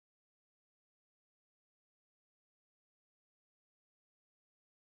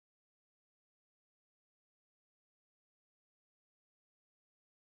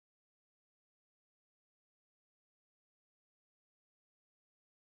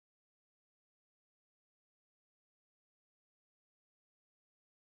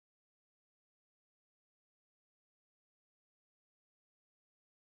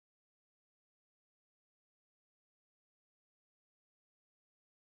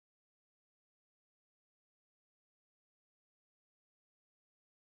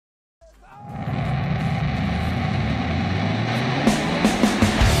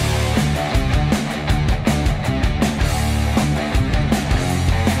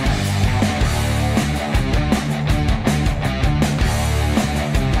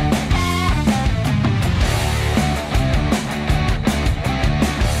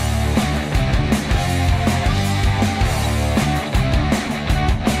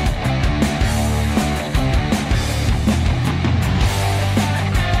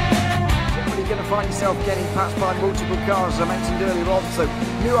getting passed by multiple cars, as I mentioned earlier on. So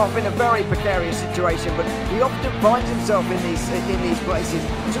Ewan in a very precarious situation, but he often finds himself in these places.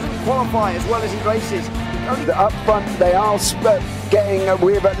 He doesn't qualify as well as he races. Up front, they are getting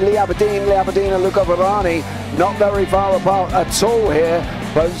with Lee Aberdeen and Luca Varani, not very far apart at all here.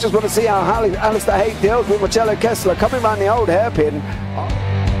 But I just want to see how Alistair Haig deals with Marcello Kessler coming around the old hairpin.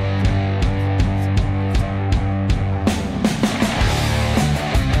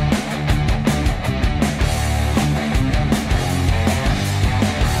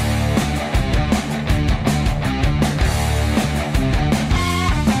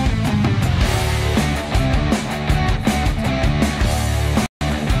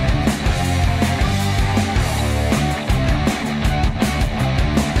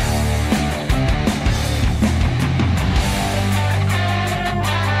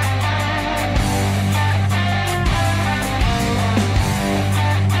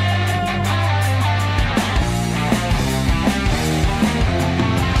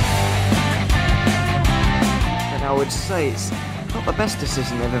 Say it's not the best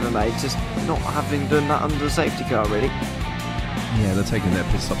decision they've ever made, just not having done that under the safety car, really. Yeah, they're taking their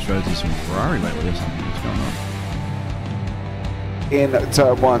pit stop strategies from Ferrari lately or something. What's going on? In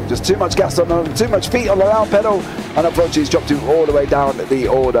turn one, just too much gas on them, too much feet on the out pedal, and unfortunately he's dropped him all the way down the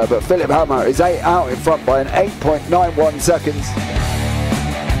order. But Philip Hammer is out in front by an 8.91 seconds.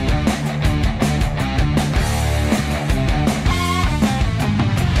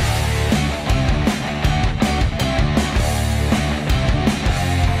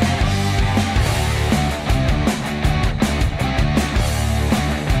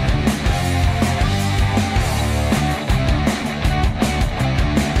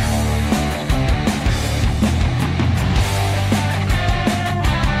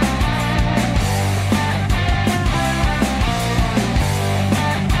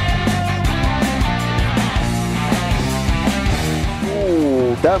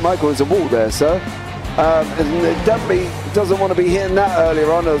 Dan Michael is a wall there, sir. And definitely doesn't want to be hitting that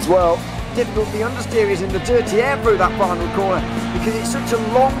earlier on as well. Difficult, the understeer is in the dirty air through that final corner because it's such a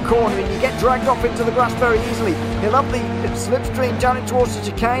long corner and you get dragged off into the grass very easily. He'll have the slipstream down it towards the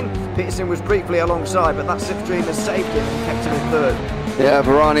chicane. Peterson was briefly alongside, but that slipstream has saved him and kept him in third. Yeah,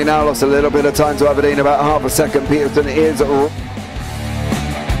 Varani now lost a little bit of time to Aberdeen, about half a second. Peterson is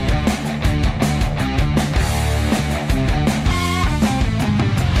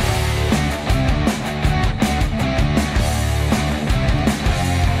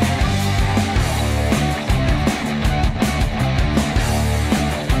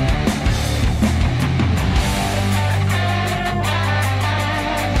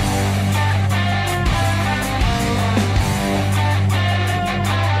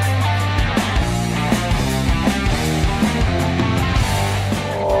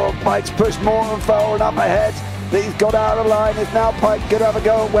Pike's pushed Morton forward up ahead. He's got out of line. It's now Pike going to have a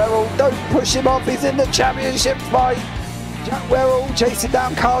go at Werrell. Don't push him off. He's in the championship fight. Jack Werrell chasing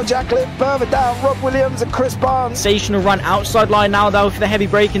down Carl Jacklin. Further down, Rob Williams and Chris Barnes. Sensational run outside line now though for the heavy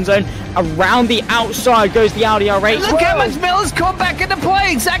braking zone. Around the outside goes the Audi R8. Look how much Miller's caught back into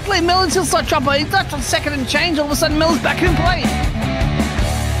play. Exactly. Miller's still such trouble. He's left on second and change. All of a sudden Miller's back in play.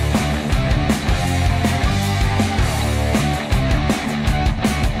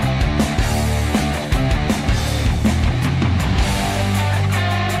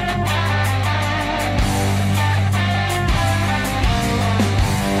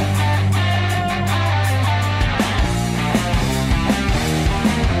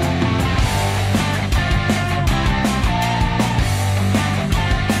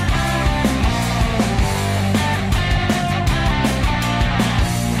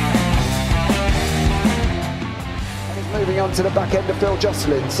 On to the back end of Phil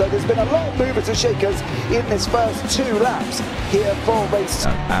Jocelyn, so there's been a lot of movers and shakers in this first 2 laps here for race.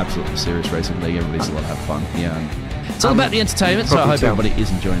 Absolutely serious racing league. Everybody's a lot have fun. Yeah, it's all about the entertainment. So I hope everybody is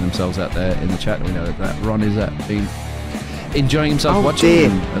enjoying themselves out there in the chat. We know that Ron is been enjoying himself watching.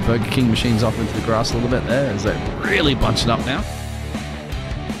 The Burger King machine's off into the grass a little bit there. Is that really bunching up now?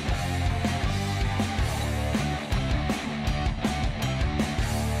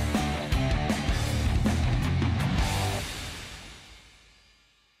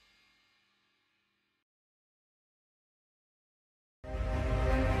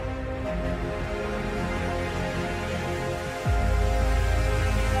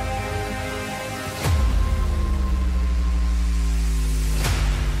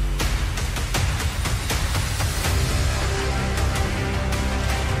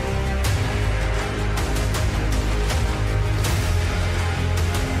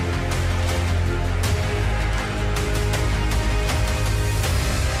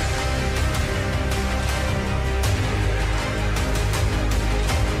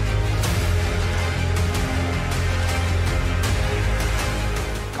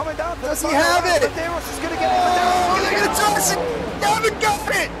 Does he have it? Medeiros is going to get it. They're going to toss it. They haven't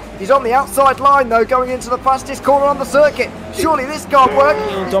got it. He's on the outside line though, going into the fastest corner on the circuit. Surely this can't work.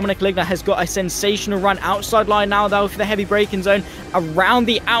 Dominic Ligner has got a sensational run outside line now though for the heavy braking zone. Around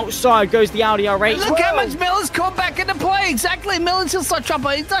the outside goes the Audi R8. Look how much Miller's caught back into play. Exactly. Miller's still start trouble.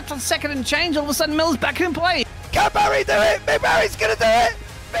 He's not on second and change. All of a sudden, Miller's back in play. Can Barry do it? Big Barry's going to do it.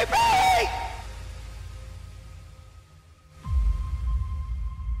 Big Barry.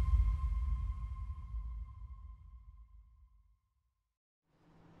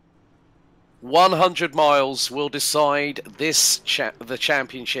 100 miles will decide the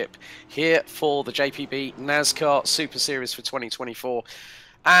championship here for the JPB Nascar Super Series for 2024.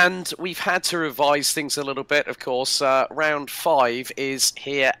 And we've had to revise things a little bit, of course. Round 5 is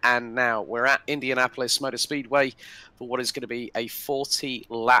here and now. We're at Indianapolis Motor Speedway for what is going to be a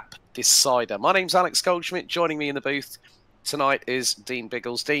 40-lap decider. My name's Alex Goldschmidt. Joining me in the booth tonight is Dean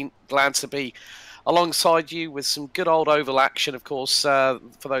Biggles. Dean, glad to be alongside you with some good old oval action, of course, for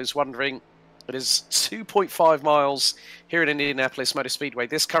those wondering. It is 2.5 miles here at Indianapolis Motor Speedway.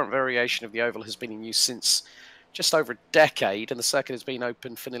 This current variation of the oval has been in use since just over a decade, and the circuit has been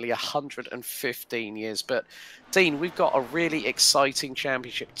open for nearly 115 years. But, Dean, we've got a really exciting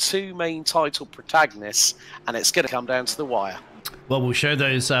championship. 2 main title protagonists, and it's going to come down to the wire. Well, we'll show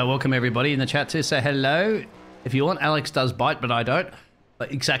those. Welcome, everybody in the chat to say hello. If you want, Alex does bite, but I don't.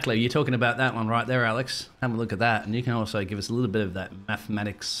 But exactly, you're talking about that one right there, Alex. Have a look at that, and you can also give us a little bit of that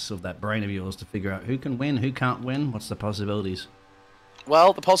mathematics of that brain of yours to figure out who can win, who can't win, what's the possibilities.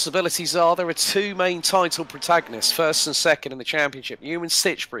 Well, the possibilities are there are 2 main title protagonists, first and second in the championship. Ewan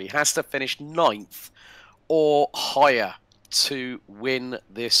has to finish 9th or higher to win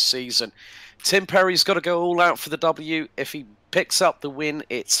this season. Tim Perry's got to go all out for the W. If he picks up the win,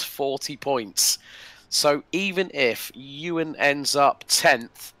 it's 40 points. So even if Ewan ends up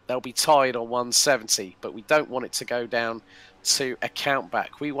 10th, they'll be tied on 170. But we don't want it to go down to a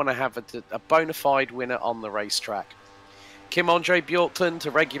countback. We want to have a bona fide winner on the racetrack. Kim Andre Bjorklund,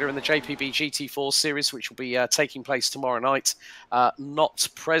 a regular in the JPB GT4 series, which will be taking place tomorrow night, not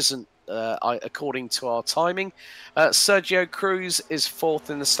present according to our timing. Sergio Cruz is 4th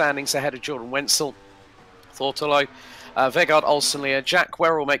in the standings ahead of Jordan Wenzel. Thortolo. Vegard Olsenlier. Jack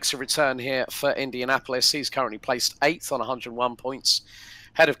Werrell makes a return here for Indianapolis. He's currently placed 8th on 101 points.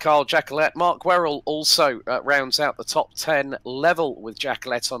 Head of Carl Jacquelet. Mark Werrell also rounds out the top 10 level with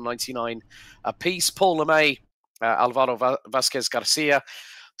Jacquelet on 99 apiece. Paul LeMay, Alvaro Vasquez Garcia,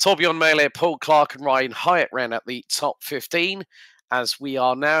 Torbjorn Mele, Paul Clark and Ryan Hyatt round out the top 15, as we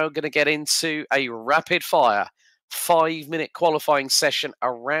are now going to get into a rapid fire 5-minute qualifying session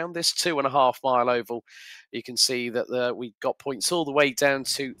around this 2.5 mile oval. You can see that we got points all the way down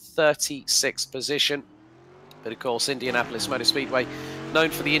to 36th position. But of course, Indianapolis Motor Speedway, known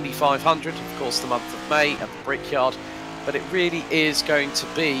for the Indy 500, of course, the month of May at the Brickyard. But it really is going to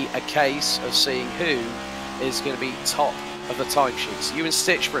be a case of seeing who is going to be top of the timesheets. Ewan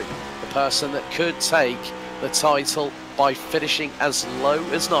Stitchbury, the person that could take the title by finishing as low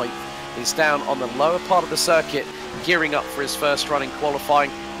as 9th, is down on the lower part of the circuit, gearing up for his first run in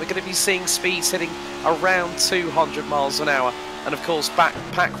qualifying. We're going to be seeing speeds hitting around 200 miles an hour. And of course,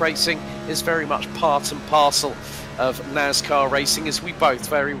 pack racing is very much part and parcel of NASCAR racing, as we both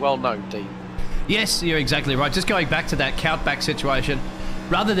very well know, Dean. Yes, you're exactly right. Just going back to that countback situation,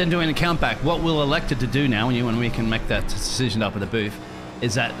 rather than doing a countback, what we're elected to do now, and we can make that decision up at the booth,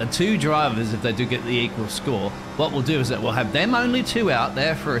 is that the 2 drivers, if they do get the equal score, what we'll do is that we'll have them only 2 out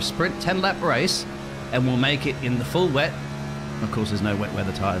there for a sprint 10-lap race, and we'll make it in the full wet. Of course, there's no wet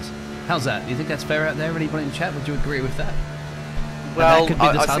weather tyres. How's that? Do you think that's fair out there? Anybody in the chat? Would you agree with that? Well, that could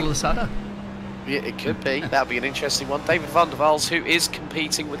be the title of the Sutter. Yeah, it could be. That would be an interesting one. David van der Waals, who is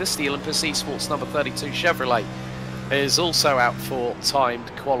competing with us, the Olympus Esports number 32 Chevrolet, is also out for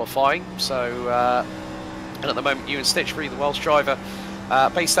timed qualifying. So, and at the moment, Ewan Stitchbury, the Welsh driver,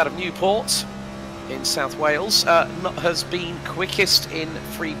 based out of Newport in South Wales, has been quickest in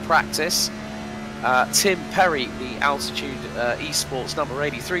free practice. Tim Perry, the Altitude Esports number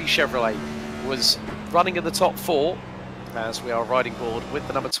 83 Chevrolet, was running in the top 4, as we are riding board with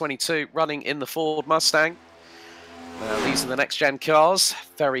the number 22 running in the Ford Mustang. Now, these are the next-gen cars,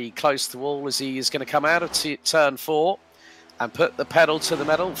 very close to the wall as he is going to come out of turn 4 and put the pedal to the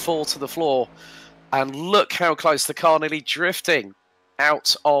metal, 4 to the floor. And look how close the car, nearly drifting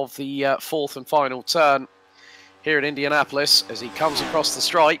out of the 4th and final turn here at Indianapolis as he comes across the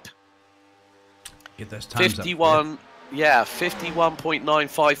stripe. Get those times 51, up, yeah,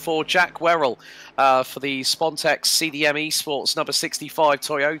 51.954. Jack Werrell for the Spontex CDM Esports number 65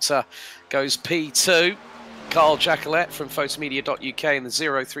 Toyota goes P2. Carl Jacquelet from photomedia.uk in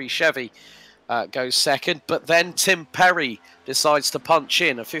the 03 Chevy goes second. But then Tim Perry decides to punch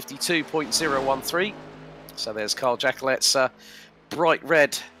in a 52.013. So there's Carl Jacquelet's bright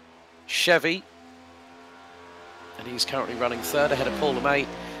red Chevy. And he's currently running third ahead of Paul LeMay.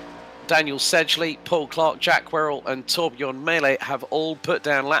 Daniel Sedgley, Paul Clark, Jack Werrell and Torbjorn Mele have all put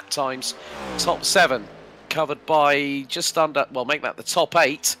down lap times. Top 7 covered by just under, well, make that the top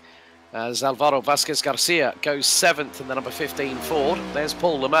 8. As Alvaro Vasquez Garcia goes 7th in the number 15 Ford. There's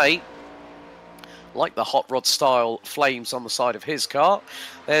Paul LeMay. Like the hot rod style flames on the side of his car.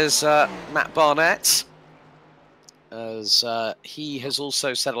 There's Matt Barnett. As he has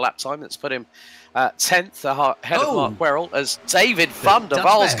also set a lap time that's put him 10th ahead of Mark Werrell, as David van der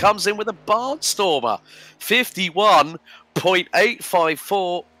Waals comes in with a barnstormer.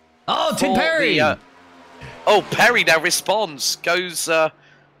 51.854. Oh, Tim Perry! Perry now responds. Goes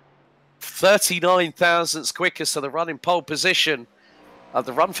 39 thousandths quicker, so the run in pole position.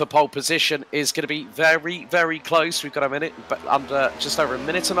 The run for pole position is going to be very, very close. We've got a minute, but under just over a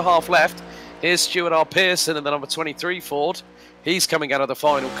minute and a half left. Here's Stuart R. Pearson in the number 23 Ford. He's coming out of the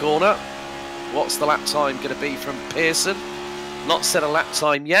final corner. What's the lap time going to be from Pearson? Not set a lap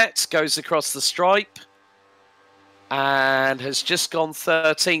time yet. Goes across the stripe and has just gone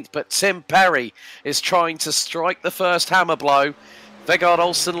 13th. But Tim Perry is trying to strike the first hammer blow. Vegard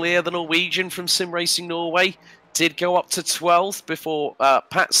Olsen-Lear, the Norwegian from Sim Racing Norway, did go up to 12th before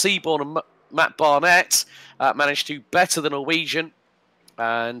Pat Seaborn and Matt Barnett managed to better the Norwegian.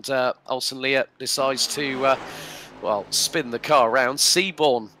 And Olsen-Lear decides to, spin the car around.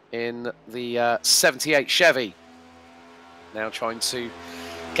 Seaborn in the 78 Chevy. Now trying to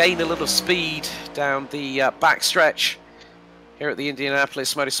gain a little speed down the backstretch here at the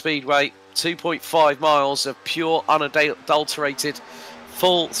Indianapolis Motor Speedway. 2.5 miles of pure, unadulterated,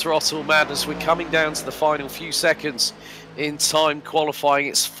 full throttle madness. We're coming down to the final few seconds in time qualifying.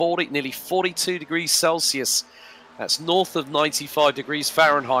 It's nearly 42 degrees Celsius. That's north of 95 degrees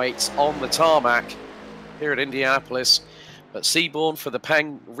Fahrenheit on the tarmac here at Indianapolis. But Seaborn for the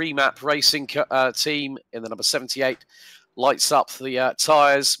Peng Remap Racing team in the number 78 lights up the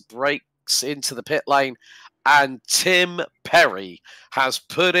tyres, breaks into the pit lane, and Tim Perry has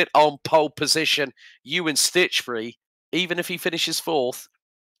put it on pole position. Ewan Stitchbury, even if he finishes 4th,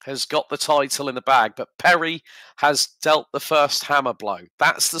 has got the title in the bag, but Perry has dealt the first hammer blow.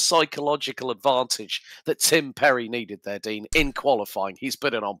 That's the psychological advantage that Tim Perry needed there, Dean, in qualifying. He's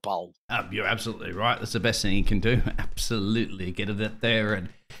put it on pole. You're absolutely right. That's the best thing he can do. Absolutely. Get it there and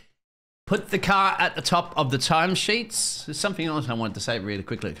put the car at the top of the timesheets. There's something else I wanted to say really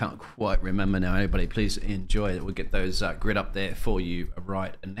quickly. I can't quite remember now. Anybody, please enjoy it. We'll get those grid up there for you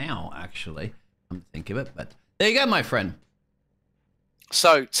right now, actually. I'm thinking of it, but there you go, my friend.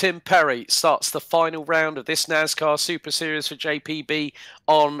 So, Tim Perry starts the final round of this NASCAR Super Series for JPB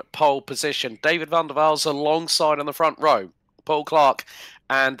on pole position. David van der Waals alongside on the front row. Paul Clark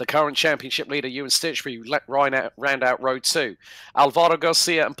and the current championship leader, Ewan Stitchbury, round out row 2. Alvaro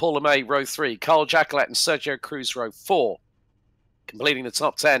Garcia and Paul LeMay, row 3. Carl Jacquelet and Sergio Cruz, row 4. Completing the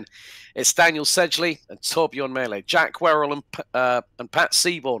top 10, it's Daniel Sedgley and Torbjorn Mele. Jack Werrell and Pat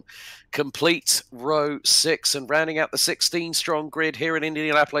Seaborn complete row 6. And rounding out the 16-strong grid here in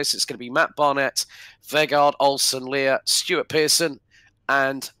Indianapolis, it's going to be Matt Barnett, Vegard Olsen-Lear, Stuart Pearson,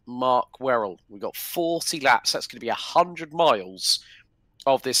 and Mark Werrell. We've got 40 laps. That's going to be 100 miles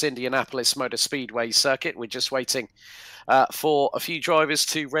of this Indianapolis Motor Speedway circuit. We're just waiting for a few drivers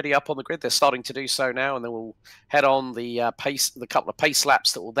to ready up on the grid. They're starting to do so now, and then we'll head on the couple of pace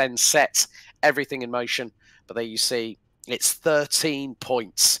laps that will then set everything in motion. But there you see, it's 13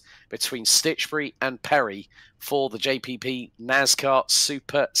 points between Stitchbury and Perry for the JPB NASCAR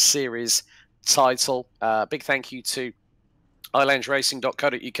Super Series title. Big thank you to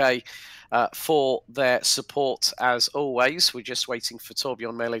iLoungeRacing.co.uk for their support as always. We're just waiting for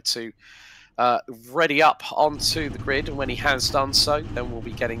Torbjorn Mele to ready up onto the grid, and when he has done so, then we'll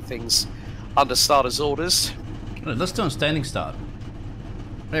be getting things under starters' orders. Let's do a standing start.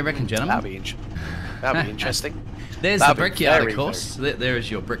 What do you reckon, gentlemen? That'd be interesting. There's the brickyard, of course. There is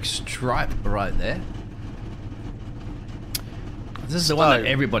your brick stripe right there. This is the one that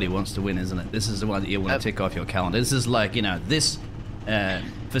everybody wants to win, isn't it? This is the one that you want to tick off your calendar. This is like, you know, this,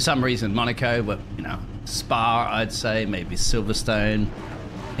 for some reason, Monaco, but, you know, Spa, I'd say, maybe Silverstone,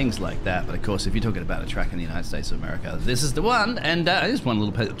 things like that. But, of course, if you're talking about a track in the United States of America, this is the one. And here's one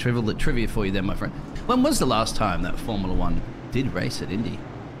little bit of trivia for you there, my friend. When was the last time that Formula One did race at Indy?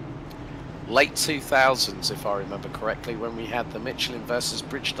 Late 2000s, if I remember correctly, when we had the Michelin versus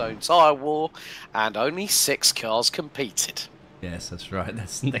Bridgestone tyre war, and only 6 cars competed. Yes, that's right.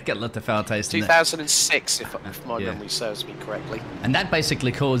 They got a lot of foul taste. 2006, if my memory serves me correctly. And that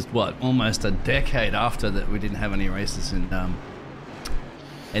basically caused what, almost a decade after that we didn't have any races in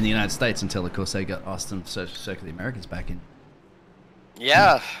the United States until, of course, they got Austin Circuit of the Americas back in.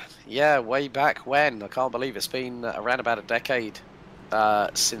 Yeah, way back when. I can't believe it's been around about a decade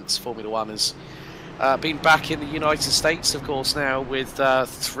since Formula One has been back in the United States, of course, now with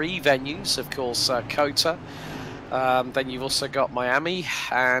 3 venues, of course, COTA. Then you've also got Miami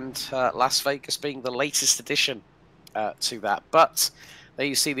and Las Vegas being the latest addition to that. But there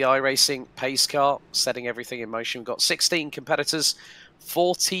you see the iRacing pace car setting everything in motion. We've got 16 competitors,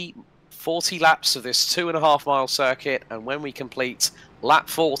 40 laps of this 2.5-mile circuit. And when we complete lap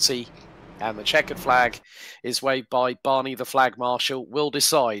 40 and the checkered flag is waved by Barney the Flag Marshal, we'll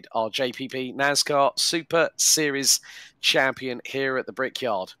decide our JPB NASCAR Super Series champion here at the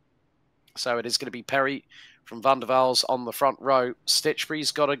Brickyard. So it is going to be Perry from Van der Waals on the front row.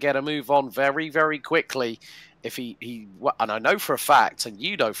 Stitchbury's got to get a move on very, very quickly. If he, and I know for a fact, and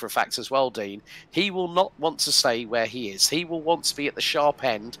you know for a fact as well, Dean, he will not want to stay where he is. He will want to be at the sharp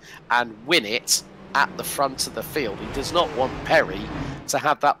end and win it at the front of the field. He does not want Perry to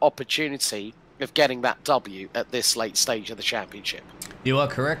have that opportunity of getting that W at this late stage of the championship. You are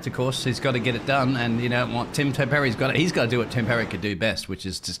correct, of course. He's got to get it done, and you don't want Tim Perry's got it. He's got to do what Tim Perry could do best, which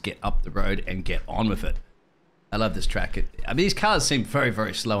is just get up the road and get on with it. I love this track. I mean, these cars seem very,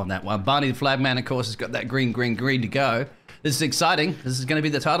 very slow on that one. Barney the Flagman, of course, has got that green to go. This is exciting. This is going to be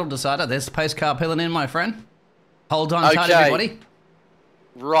the title decider. There's the pace car pulling in, my friend. Hold on tight, everybody.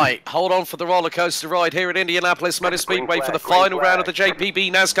 Right, hold on for the roller coaster ride here at Indianapolis Motor Speedway for the final round of the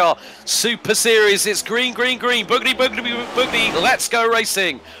JPB NASCAR Super Series. It's green, boogity, boogity, boogity. Let's go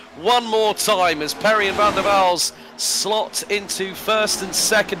racing. One more time as Perry and Van der Waals slot into first and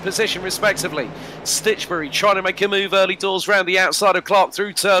second position respectively. Stitchbury trying to make a move early doors round the outside of Clark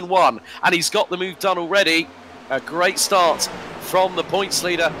through turn 1, and he's got the move done already. A great start from the points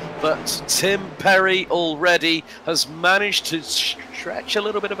leader, but Tim Perry already has managed to stretch a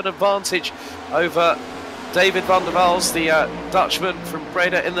little bit of an advantage over David Van der Waals, the Dutchman from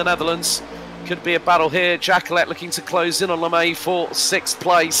Breda in the Netherlands. Could be a battle here. Jacqueline looking to close in on LeMay for 6th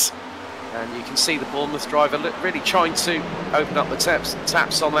place. And you can see the Bournemouth driver really trying to open up the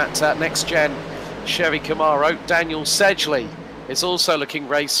taps on that next-gen Chevy Camaro. Daniel Sedgley is also looking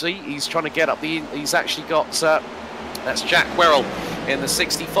racy. He's trying to get up the... He's actually got... that's Jack Werrell in the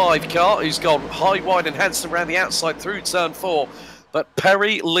 65 car, who's gone high, wide and handsome around the outside through turn 4. But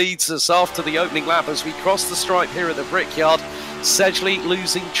Perry leads us after the opening lap as we cross the stripe here at the Brickyard. Sedgley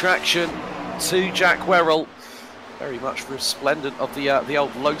losing traction to Jack Werrell. Very much resplendent of the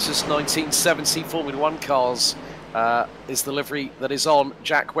old Lotus 1970 Formula 1 cars is the livery that is on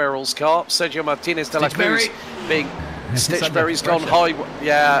Jack Werrell's car. Sergio Martinez de la Cruz being... Stitchbury's gone high.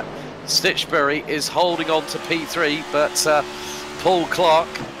 Yeah, Stitchbury is holding on to P3, but Paul Clark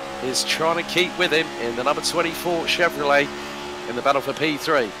is trying to keep with him in the number 24 Chevrolet in the battle for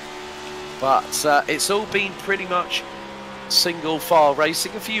P3. But it's all been pretty much single file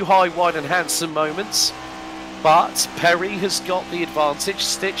racing. A few high, wide and handsome moments. But Perry has got the advantage.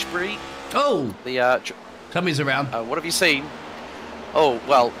 Stitchbury. Oh! Tommy's around. What have you seen? Oh,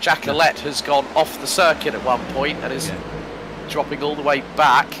 well, Jacqueline has gone off the circuit at one point and is dropping all the way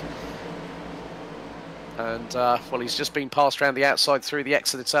back. And, well, he's just been passed around the outside through the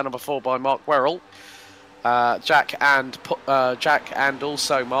exit of turn number 4 by Mark Werrell. Jack and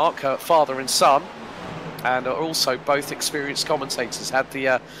also Mark, father and son, and are also both experienced commentators. Had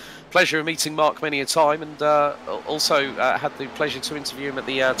the pleasure of meeting Mark many a time, and also had the pleasure to interview him at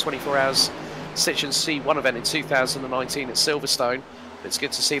the 24 Hours Stitch and C1 event in 2019 at Silverstone. It's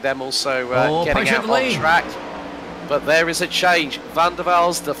good to see them also getting out on track. But there is a change. Van der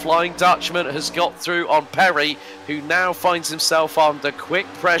Waals, the Flying Dutchman, has got through on Perry, who now finds himself under quick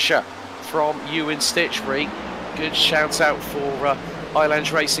pressure from Ewan Stitchbury. Good shout out for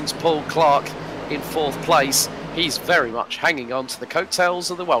Highlands Racing's Paul Clark in 4th place. He's very much hanging on to the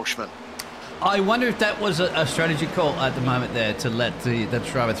coattails of the Welshman. I wonder if that was a strategy call at the moment there to let the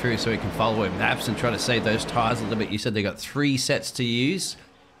driver through so he can follow him perhaps and try to save those tyres a little bit. You said they got 3 sets to use.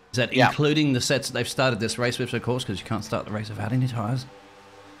 Is that including the sets that they've started this race with, of course, because you can't start the race without any tyres?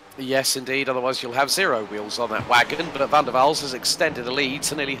 Yes, indeed. Otherwise, you'll have 0 wheels on that wagon. But Van der Waals has extended a lead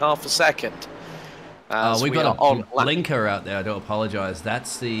to nearly half a second. We've got a blinker out there. I do apologise.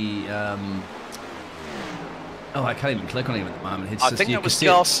 That's the... Oh, I can't even click on him at the moment. It's I think that was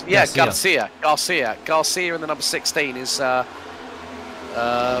Garcia. Garcia in the number 16 is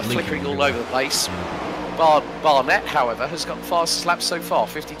flickering all over the place. Barnett, however, has got the fastest lap so far,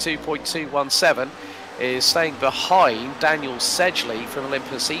 52.217 is staying behind Daniel Sedgley from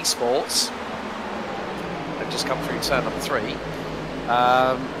Olympus Esports. They've just come through turn number 3.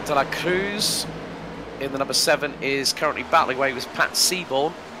 De La Cruz in the number 7 is currently battling away with Pat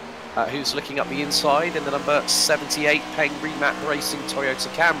Seaborn, who's looking up the inside in the number 78 Peng Remat Racing Toyota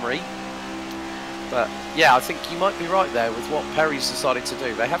Camry. But yeah, I think you might be right there with what Perry's decided to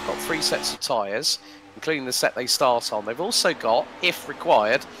do. They have got 3 sets of tyres, including the set they start on. They've also got, if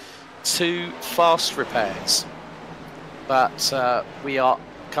required, 2 fast repairs. But we are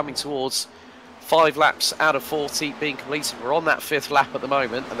coming towards 5 laps out of 40 being completed. We're on that 5th lap at the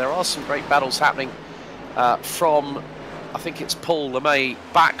moment, and there are some great battles happening from, I think it's Paul LeMay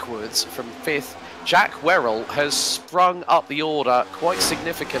backwards from 5th. Jack Werrell has sprung up the order quite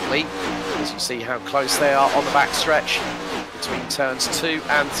significantly, as you see how close they are on the backstretch between turns 2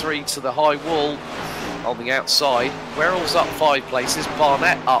 and 3 to the high wall on the outside. Werrell's up 5 places,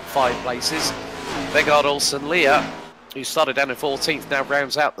 Barnett up 5 places. Vegard Olsen-Lear, who started down in 14th, now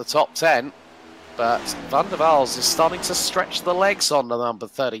rounds out the top 10. But Van der Waals is starting to stretch the legs on the number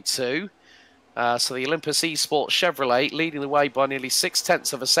 32. So the Olympus Esports Chevrolet leading the way by nearly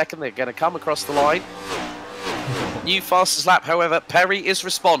 0.6 of a second. They're going to come across the line. New fastest lap, however, Perry is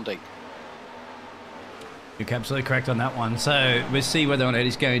responding. You're absolutely correct on that one. So we'll see whether or not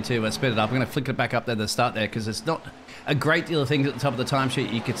he's going to speed it up. I'm going to flick it back up there at the start there because it's not a great deal of things at the top of the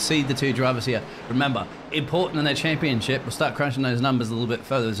timesheet. You could see the 2 drivers here. Remember, important in their championship. We'll start crunching those numbers a little bit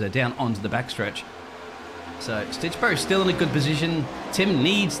further as they're down onto the backstretch. So Stitchburg is still in a good position. Tim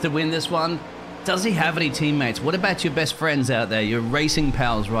needs to win this one. Does he have any teammates? What about your best friends out there, your racing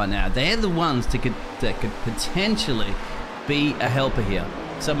pals right now? They're the ones that could potentially be a helper here.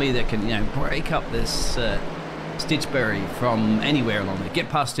 Somebody that can, you know, break up this Stitchberry from anywhere along there. Get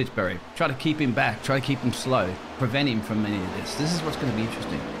past Stitchberry. Try to keep him back. Try to keep him slow. Prevent him from any of this. This is what's going to be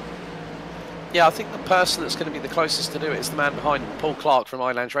interesting. Yeah, I think the person that's going to be the closest to do it is the man behind him, Paul Clark from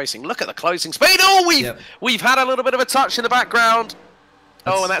Islands Racing. Look at the closing speed. Oh, we've had a little bit of a touch in the background.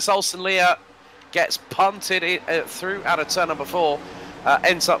 Oh, and that's Olsen-Lear. Gets punted through out of turn number 4.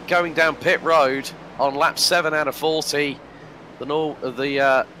 Ends up going down pit road on lap 7 out of 40.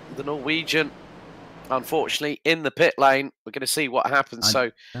 The Norwegian, unfortunately, in the pit lane. We're going to see what happens.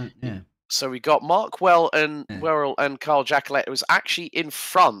 So we got Mark Werrell and Carl Jacquelet. It was actually in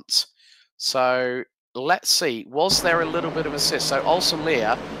front. So let's see. Was there a little bit of assist? So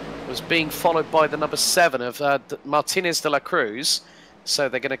Olsen-Lear was being followed by the number 7 of Martinez de la Cruz. So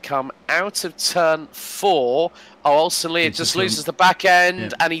they're going to come out of turn 4. Oh, Olsen-Lear just loses the back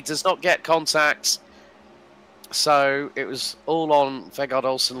end, and he does not get contact. So it was all on Vegard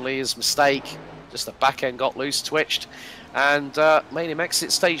Olsen-Lear's mistake. Just the back end got loose, twitched, and made him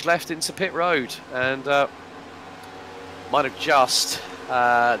exit stage left into pit road. And might have just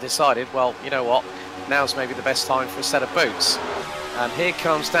decided, well, you know what, now's maybe the best time for a set of boots. And here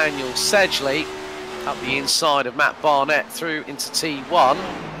comes Daniel Sedgley up the inside of Matt Barnett through into T1.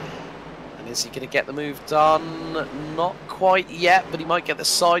 And is he going to get the move done? Not quite yet, but he might get the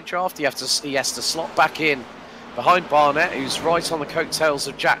side draft. He has to slot back in behind Barnett, who's right on the coattails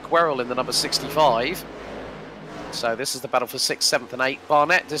of Jack Werrell in the number 65. So this is the battle for 6th, 7th and 8th.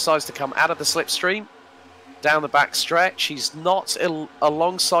 Barnett decides to come out of the slipstream down the back stretch. He's not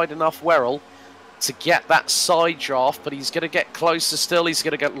alongside enough Werrell to get that side draft, but he's going to get closer still. He's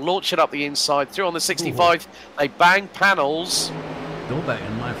going to launch it up the inside through on the 65. Ooh. They bang panels. Door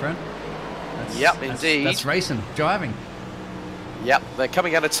banging, my friend. Indeed. That's racing, driving. Yep, they're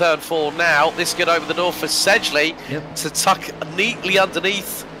coming out of turn 4 now. This could open the door for Sedgley to tuck neatly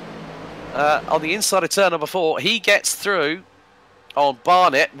underneath on the inside of turn number 4. He gets through on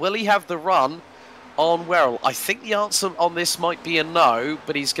Barnett. Will he have the run on Werrell? I think the answer on this might be a no,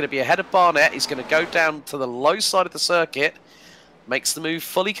 but he's going to be ahead of Barnett. He's going to go down to the low side of the circuit, makes the move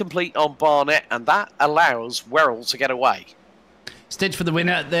fully complete on Barnett, and that allows Werrell to get away. Stitch for the win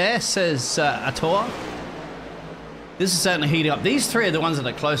out there, says Ator. This is certainly heating up. These 3 are the ones that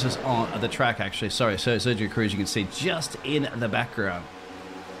are closest on the track, actually. Sorry, so Sergio Cruz, you can see just in the background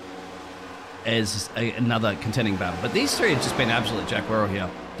as another contending battle. But these 3 have just been absolute. Jack Werrell here,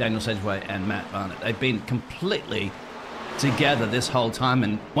 Daniel Sedgley and Matt Barnett. They've been completely together this whole time.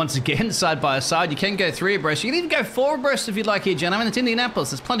 And once again, side by side, you can go 3 abreast. You can even go 4 abreast if you'd like here, gentlemen. It's Indianapolis.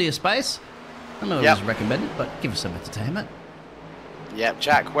 There's plenty of space. I don't know if it's recommended, but give us some entertainment. Yep,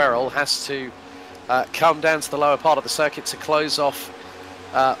 Jack Werrell has to come down to the lower part of the circuit to close off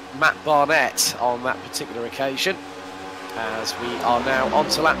Matt Barnett on that particular occasion. As we are now on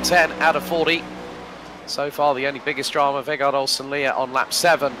to lap 10 out of 40. So far, the only biggest drama, Vegard Olsen-Lear on lap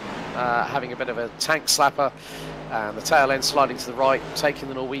 7, having a bit of a tank slapper And the tail end sliding to the right, taking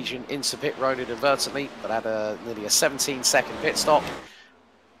the Norwegian into pit road inadvertently, but had nearly a 17-second pit stop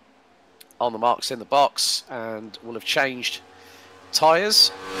on the marks in the box, and will have changed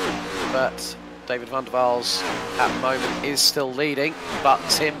tyres. But David van der Waals at the moment is still leading, but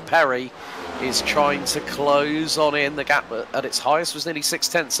Tim Perry is trying to close on in. The gap at its highest was nearly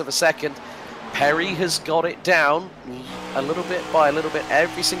 0.6 of a second. Perry has got it down a little bit by a little bit.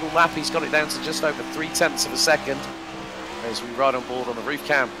 Every single lap he's got it down to just over 0.3 of a second as we ride on board on the roof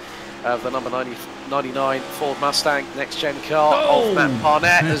cam of the number 99 Ford Mustang next gen car of Matt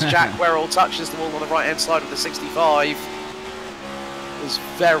Barnett as Jack Werrell touches the wall on the right hand side of the 65. Was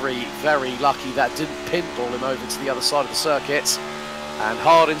very, very lucky that didn't pinball him over to the other side of the circuit, and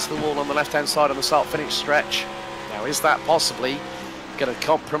hard into the wall on the left hand side on the start finish stretch. Now, is that possibly going to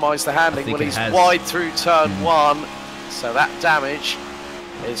compromise the handling? Well, he's wide through turn one, so that damage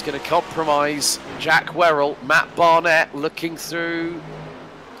is going to compromise Jack Werrell. Matt Barnett looking through,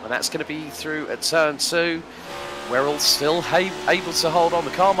 and that's going to be through at turn two. Werrell still able to hold on.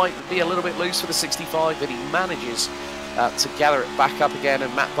 The car might be a little bit loose for the 65, but he manages to gather it back up again,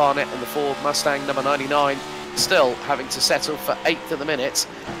 and Matt Barnett and the Ford Mustang number 99 still having to settle for 8th at the minute,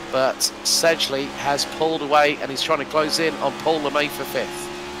 but Sedgley has pulled away and he's trying to close in on Paul LeMay for 5th.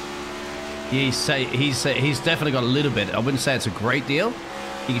 He's definitely got a little bit. I wouldn't say it's a great deal.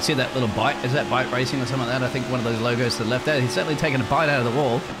 You can see that little bite. Is that Bite Racing or something like that? I think one of those logos to the left there. He's certainly taken a bite out of the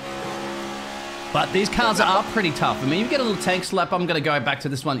wall. But these cars are pretty tough. I mean, you get a little tank slap. I'm going to go back to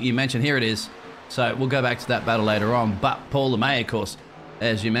this one that you mentioned. Here it is. So we'll go back to that battle later on. But Paul LeMay, of course,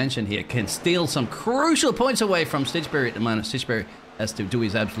 as you mentioned here, can steal some crucial points away from Stitchberry at the moment. Stitchberry has to do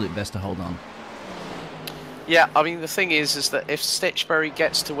his absolute best to hold on. Yeah, I mean, the thing is that if Stitchberry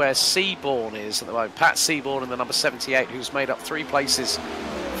gets to where Seaborn is at the moment, Pat Seaborn in the number 78, who's made up 3 places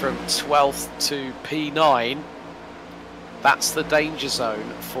from 12th to P9, that's the danger zone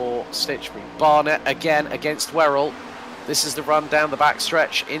for Stitchberry. Barnett again against Werrell. This is the run down the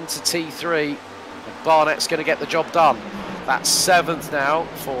backstretch into T3. Barnett's going to get the job done. That's 7th now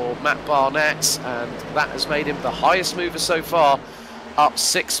for Matt Barnett, and that has made him the highest mover so far, up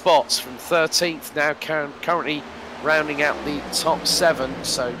 6 spots from 13th, now currently rounding out the top 7.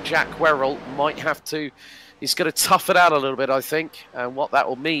 So Jack Werrell might have to, he's going to tough it out a little bit, I think, and what that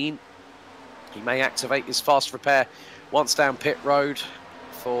will mean, he may activate his fast repair once down pit road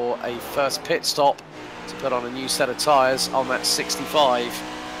for a first pit stop to put on a new set of tyres on that 65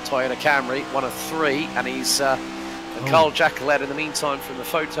 Toyota Camry, one of 3, and he's Carl Jackalette in the meantime from the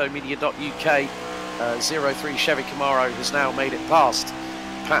photomedia.uk 03 Chevy Camaro has now made it past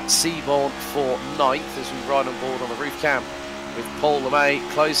Pat Seaborn for 9th as we ride on board on the roof cam with Paul LeMay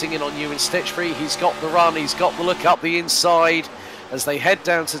closing in on Ewan Stitchberry. He's got the run, he's got the look up the inside as they head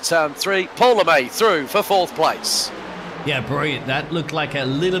down to turn 3. Paul LeMay through for 4th place. Yeah, brilliant. That looked like a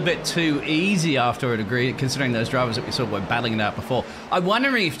little bit too easy after a degree, considering those drivers that we saw were battling it out before. I'm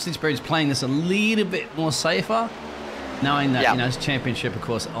wondering if Stitchberry's playing this a little bit more safer, knowing that, you know, it's championship, of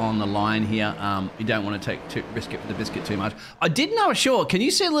course, on the line here. You don't want to risk it for the biscuit too much. I didn't know, sure. Can you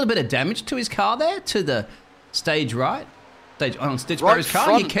see a little bit of damage to his car there, to the stage right? On Stitchberry's car?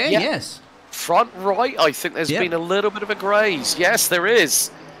 Front, you can, yes. Front right, I think there's been a little bit of a graze. Yes, there is.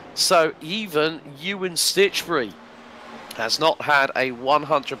 So even Ewan Stitchberry has not had a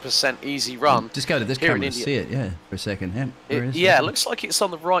 100% easy run. Just go to this camera to see it, for a second. It looks like it's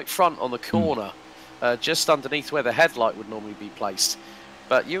on the right front on the corner, just underneath where the headlight would normally be placed.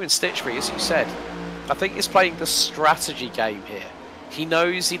 But Ewan Stitchberry, as you said, I think he's playing the strategy game here. He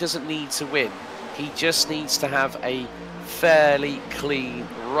knows he doesn't need to win. He just needs to have a fairly clean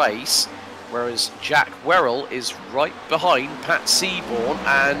race, whereas Jack Werrell is right behind Pat Seaborn,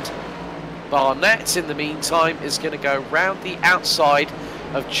 and Barnett, in the meantime, is going to go round the outside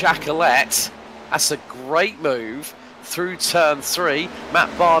of Jackalette. That's a great move through turn 3.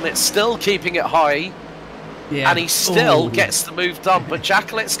 Matt Barnett still keeping it high, and he still gets the move done. But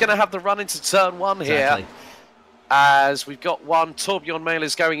Jackalette's going to have the run into turn 1 here, as we've got one. Torbjorn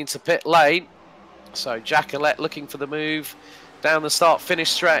Mailer's going into pit lane. So Jackalette looking for the move down the start-finish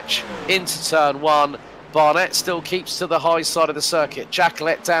stretch into turn 1. Barnett still keeps to the high side of the circuit.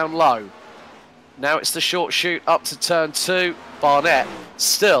 Jackalette down low. Now it's the short shoot up to turn 2. Barnett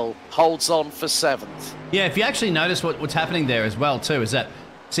still holds on for 7th. Yeah, if you actually notice what's happening there as well too, is that,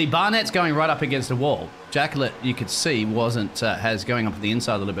 see, Barnett's going right up against the wall. Jackalette, you could see, has going up to the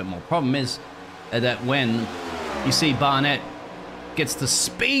inside a little bit more. Problem is that when you see Barnett gets the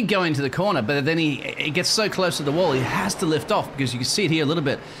speed going to the corner, but then he gets so close to the wall, he has to lift off, because you can see it here a little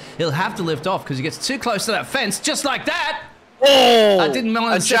bit. He'll have to lift off because he gets too close to that fence, just like that. Oh! I didn't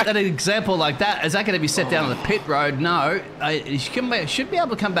want to set that example like that. Is that going to be set down on the pit road? No. He should be able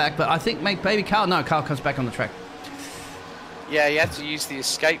to come back, but I think maybe Carl. No, Carl comes back on the track. Yeah, he had to use the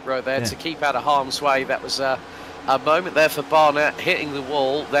escape road there to keep out of harm's way. That was a moment there for Barnett hitting the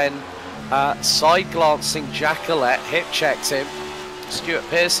wall. Then side-glancing Jacqueline hip-checked him. Stuart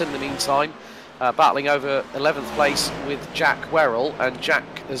Pearson, in the meantime, battling over 11th place with Jack Werrell. And Jack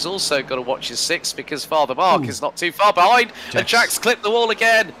has also got to watch his six because Father Mark is not too far behind. And Jack's clipped the wall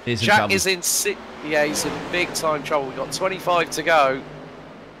again. Jack is in he's in big-time trouble. We've got 25 to go.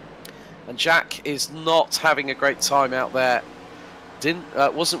 And Jack is not having a great time out there.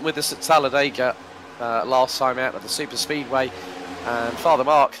 Wasn't with us at Talladega last time out at the Super Speedway, and Father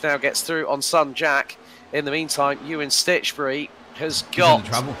Mark now gets through on son Jack. In the meantime, Ewan Stitchbury has got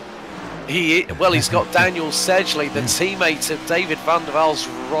trouble. He's got Daniel Sedgley, the teammate of David van der Waals,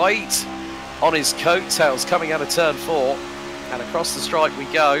 right on his coattails coming out of turn 4, and across the stripe we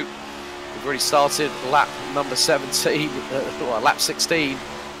go. We've already started lap number 17, lap 16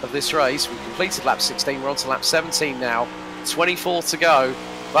 of this race. We've completed lap 16. We're on to lap 17 now. 24 to go.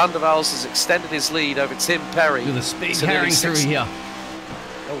 Van der Waals has extended his lead over Tim Perry. With a speed carrying through here.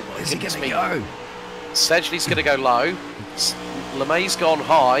 Oh, where's he going to go? Sedgley's going to go low. LeMay's gone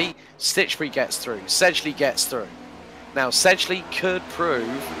high. Stitchbury gets through. Sedgley gets through. Now, Sedgley could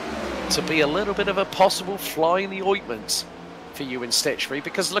prove to be a little bit of a possible fly in the ointment for Ewan Stitchbury,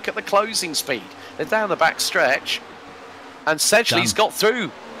 because look at the closing speed. They're down the back stretch, and Sedgley's got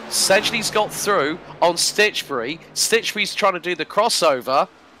through. Sedgley's got through on Stitchbury. Stitchbury's trying to do the crossover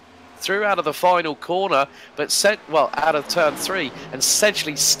through out of the final corner, but out of turn 3, and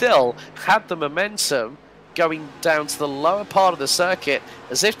Sedgley still had the momentum going down to the lower part of the circuit,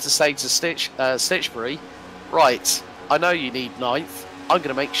 as if to say to Stitchbury, right, I know you need 9th. I'm going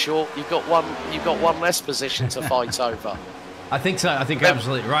to make sure you've got one less position to fight over. I think so. I think you're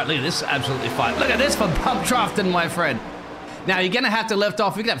absolutely right. Look at this, absolutely fine. Look at this for pump drafting, my friend. Now, you're going to have to lift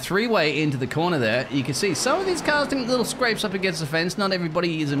off. We can have three-way into the corner there. You can see some of these cars doing little scrapes up against the fence. Not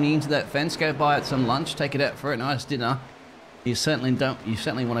everybody is immune to that fence. Go buy it some lunch, take it out for a nice dinner. You certainly don't. You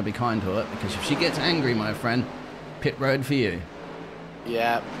certainly want to be kind to it, because if she gets angry, my friend, pit road for you.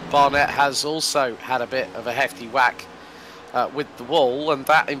 Yeah, Barnett has also had a bit of a hefty whack with the wall, and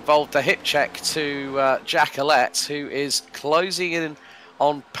that involved a hip check to Jacqueline, who is closing in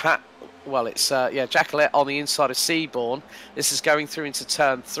on Pat. Well, it's Jacqueline on the inside of Seaborn. This is going through into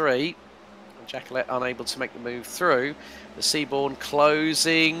turn 3. Jacqueline unable to make the move through. The Seaborn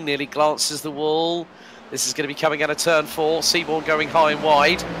closing, nearly glances the wall. This is going to be coming out of turn 4. Seaborn going high and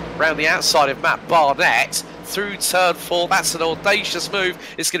wide round the outside of Matt Barnett through turn 4. That's an audacious move.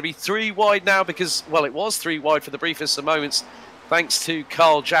 It's going to be 3 wide now because, well, it was 3 wide for the briefest of moments thanks to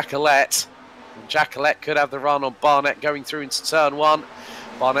Carl Jacqueline. Jacqueline could have the run on Barnett going through into turn 1.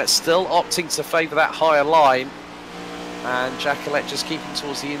 Barnett still opting to favour that higher line, and Jacqueline just keeping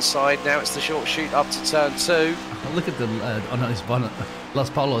towards the inside. Now it's the short shoot up to turn 2. Look at the on his bonnet,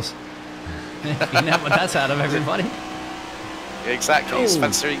 Los Polos. You know what that's out of everybody. Exactly. He's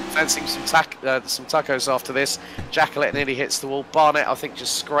fencing some tacos after this. Jacqueline nearly hits the wall. Barnett, I think,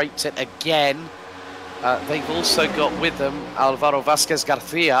 just scraped it again. They've also got with them Alvaro Vasquez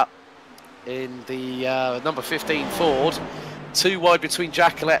Garcia in the number 15 Ford. 2 wide between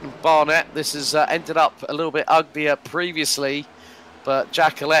Jacqueline and Barnett. This has ended up a little bit uglier previously, but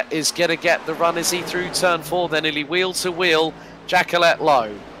Jacqueline is going to get the run. Is he through turn 4? They're nearly wheel to wheel. Jacqueline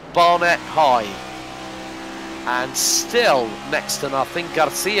low, Barnett high, and still next to nothing.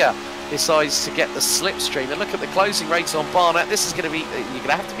 Garcia decides to get the slipstream. And look at the closing rates on Barnett. This is going to be, you're going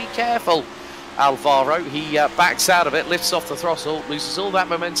to have to be careful. Alvaro, he backs out of it, lifts off the throttle, loses all that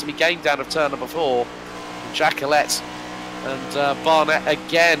momentum he gained down of turn number 4. Jacqueline and Barnett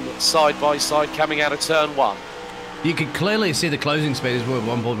again side by side coming out of turn 1. You can clearly see the closing speed as we're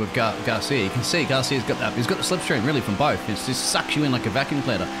on board with Garcia. You can see Garcia's got that. He's got the slipstream really from both. It just sucks you in like a vacuum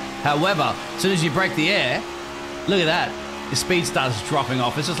cleaner. However, as soon as you break the air, look at that. The speed starts dropping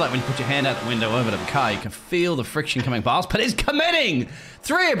off. It's just like when you put your hand out the window over the car. You can feel the friction coming past, but it's committing.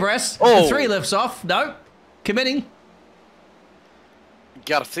 3 abreast. Oh. 3 lifts off. No, committing.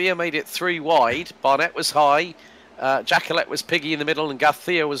 Garcia made it 3 wide. Barnett was high. Jacqueline was piggy in the middle, and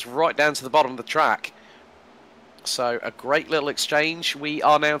Garcia was right down to the bottom of the track. So a great little exchange. We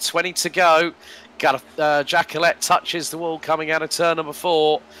are now 20 to go. Jacqueline touches the wall coming out of turn number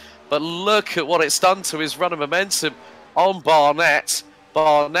 4. But look at what it's done to his run of momentum on Barnett.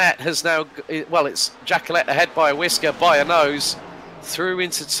 Barnett has now, well, it's Jacqueline ahead by a whisker, by a nose. Through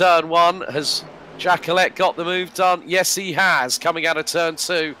into turn 1. Has Jacqueline got the move done? Yes, he has. Coming out of turn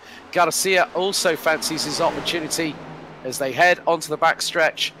 2. Garcia also fancies his opportunity as they head onto the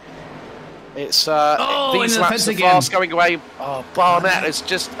backstretch. It's into these the laps fence are again. fast going away. Oh, Barnett is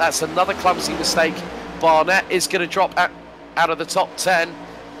that's another clumsy mistake. Barnett is going to drop out of the top 10,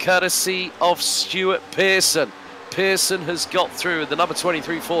 courtesy of Stuart Pearson. Pearson has got through the number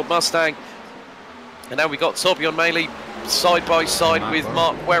 23 Ford Mustang. And now we got Torbjorn Maley side by side with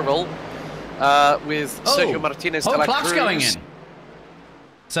Mark Werrell, with Sergio Martinez de la Clark's Cruz. going in.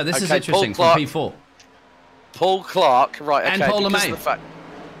 So this is Okay, interesting Paul from P4. Paul Clark, right, okay. And Paul because LeMay. of the fact,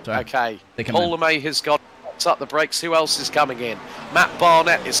 Sorry. okay, They come Paul in. LeMay has got up the brakes. Who else is coming in? Matt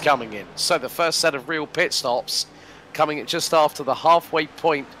Barnett is coming in. So the first set of real pit stops coming at just after the halfway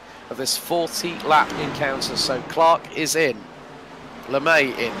point of this 40-lap encounter. So Clark is in,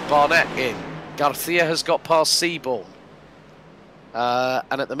 LeMay in, Barnett in. Garcia has got past Seaborn.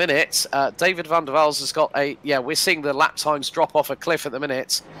 And at the minute, David van der Waals has got a... Yeah, we're seeing the lap times drop off a cliff at the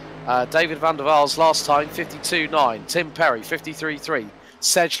minute. David van der Waals last time, 52.9. Tim Perry, 53.3.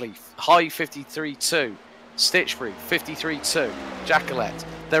 Sedgley, high 53.2. Stitchbury, 53.2. Jacquelet.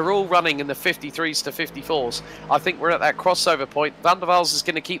 They're all running in the 53s to 54s. I think we're at that crossover point. Van der Waals is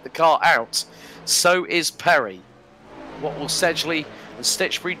going to keep the car out. So is Perry. What will Sedgley and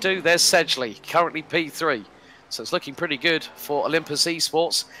Stitchbury do? There's Sedgley, currently P3. So it's looking pretty good for Olympus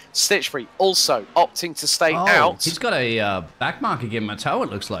Esports. Stitchbury also opting to stay out. He's got a back mark again, my toe, it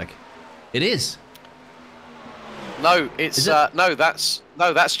looks like. It is. No, it's no, that's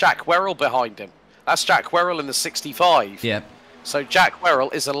Jack Werrell behind him. That's Jack Werrell in the 65. Yeah. So Jack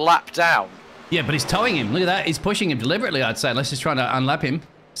Werrell is a lap down. Yeah, but he's towing him. Look at that. He's pushing him deliberately, I'd say, unless he's trying to unlap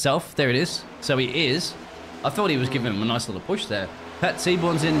himself. There it is. So he is. I thought he was giving him a nice little push there. Pat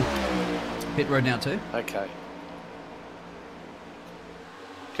Seaborn's in pit road now too. Okay.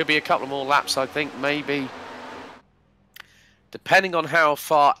 Could be a couple more laps, I think, maybe. Depending on how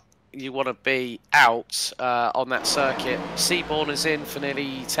far you want to be out on that circuit. Seaborn is in for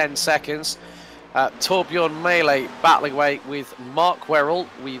nearly 10 seconds. Torbjorn Maley battling away with Mark Werrell.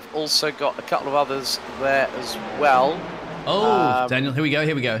 We've also got a couple of others there as well. Oh, Daniel, here we go,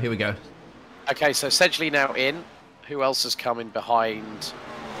 here we go, here we go. Okay, so Sedgley now in. Who else is coming behind?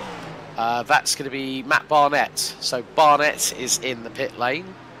 That's going to be Matt Barnett. So Barnett is in the pit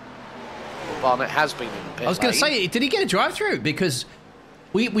lane. Well, Barnett has been in the pit lane. I was going to say, did he get a drive-through? Because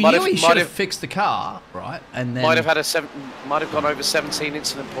we knew he should have fixed the car, right? And then might have gone over 17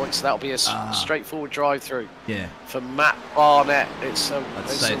 incident points. So that'll be a straightforward drive-through. Yeah. For Matt Barnett, it's a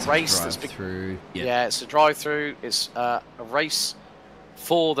race that's through. Yeah, it's a drive-through. It's a race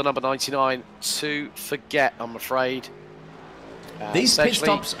for the number 99 to forget, I'm afraid. These pit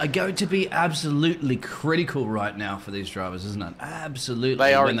stops are going to be absolutely critical right now for these drivers, isn't it? Absolutely,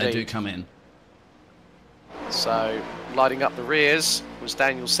 they are when indeed. they do come in. So, lighting up the rears was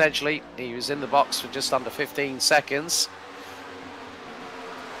Daniel Sedgley. He was in the box for just under 15 seconds.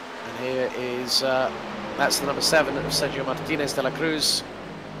 And here is, that's the number 7 of Sergio Martinez de la Cruz,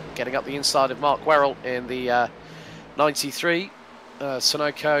 getting up the inside of Mark Werrell in the 93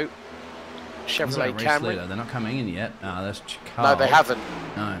 Sunoco Chevrolet Camry. They're not coming in yet. No, that's Chicago. No, they haven't.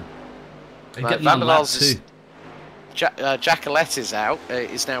 No. They're No, getting Van on der lap Waals two. Jacquelet is out,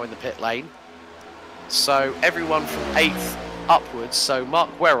 is now in the pit lane. So everyone from 8th upwards. So Mark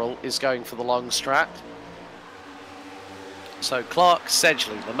Werrell is going for the long strap. So Clark,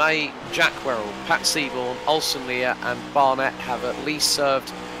 Sedgley, LeMay, Jack Werrell, Pat Seaborn, Olsen Lear and Barnett have at least served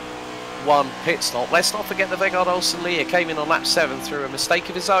one pit stop. Let's not forget that Vegard Olsen Lear came in on lap 7 through a mistake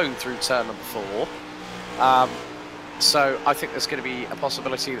of his own through turn number 4. So I think there's going to be a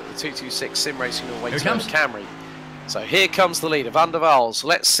possibility that the 226 Sim Racing will wait to Camry. So here comes the leader, Van der Waals.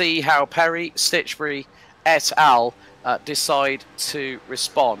 Let's see how Perry, Stitchbury, et al. Decide to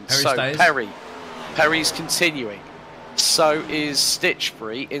respond. Perry's continuing. So is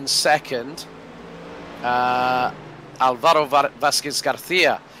Stitchbury in second. Alvaro Vasquez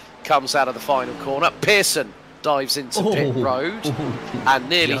Garcia comes out of the final corner. Pearson dives into pit road and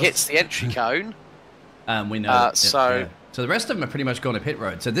nearly hits the entry cone. We know. So the rest of them are pretty much gone to pit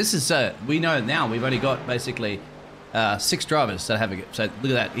road. So this is we know now we've only got basically 6 drivers that have a. So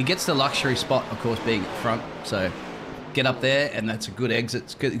look at that. He gets the luxury spot, of course, being up front. So get up there, and that's a good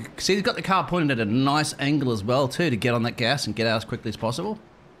exit. See, he's got the car pointed at a nice angle as well too to get on that gas and get out as quickly as possible.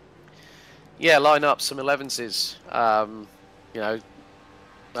 Yeah, line up some 11s. You know.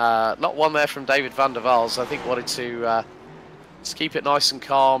 Not one there from David van der Waals. I think wanted to just keep it nice and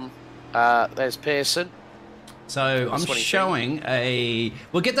calm. There's Pearson. So I'm showing a...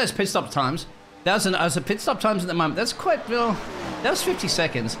 We'll get those pit stop times. That was a pit stop times at the moment. That's quite... Well, that was 50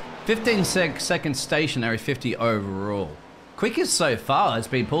 seconds. 15 seconds stationary, 50 overall. Quickest so far has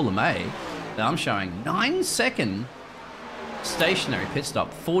been Paul LeMay. That I'm showing 9-second stationary pit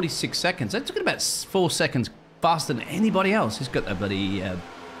stop, 46 seconds. That took it about 4 seconds faster than anybody else. He's got that bloody,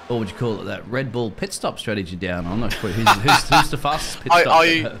 what would you call it, that Red Bull pit stop strategy down. I'm not sure who's the fastest pit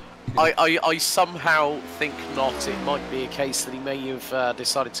stop. I somehow think not. It might be a case that he may have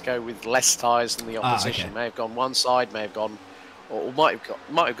decided to go with less tyres than the opposition. Okay. May have gone one side, may have gone, or might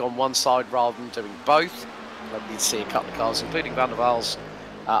have gone one side rather than doing both. Let me see a couple of cars, including Van der Waals,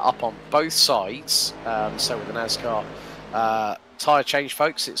 up on both sides. So with the NASCAR tyre change,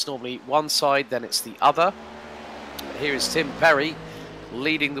 folks, it's normally one side, then it's the other. But here is Tim Perry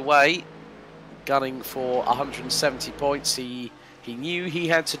leading the way, gunning for 170 points. He knew he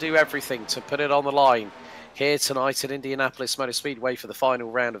had to do everything to put it on the line here tonight at Indianapolis Motor Speedway for the final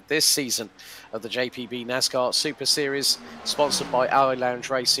round of this season of the JPB NASCAR Super Series, sponsored by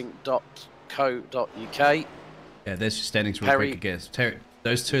AlleyLoungeRacing.co.uk. Yeah, there's your standings real quick again.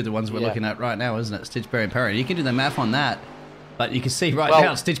 Those two are the ones we're looking at right now, isn't it? Stitchberry and Perry. You can do the math on that, but you can see right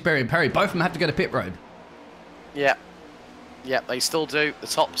now Stitchberry and Perry, both of them have to go to pit road. Yeah. Yeah, they still do. The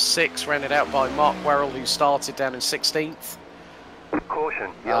top 6 rounded out by Mark Werrell, who started down in 16th. Caution.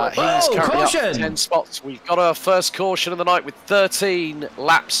 He's currently up 10 spots. We've got our first caution of the night with 13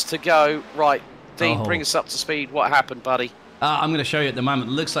 laps to go. Right, Dean, bring us up to speed. What happened, buddy? I'm going to show you at the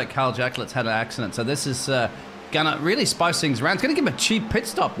moment. It looks like Carl Jacquelet's had an accident, so this is going to really spice things around. It's going to give him a cheap pit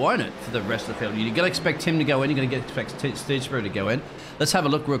stop, won't it, for the rest of the field? You're going to expect him to go in. You're going to expect Stitchberry to go in. Let's have a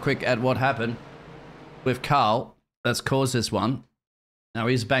look real quick at what happened with Carl that's caused this one. Now,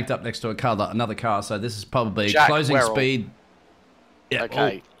 he's banked up next to another car, so this is probably Jack closing Werrell. Speed. Yeah.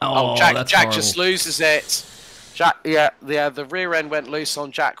 Okay. Jack just loses it. The rear end went loose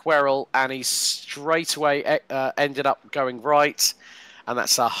on Jack Werrell, and he straight away ended up going right. And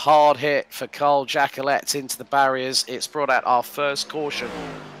that's a hard hit for Carl Jacquelet into the barriers. It's brought out our first caution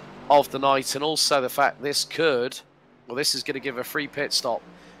of the night, and also the fact this is going to give a free pit stop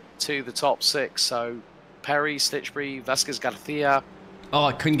to the top 6. So Perry, Stitchberry, Vasquez Garcia. Oh,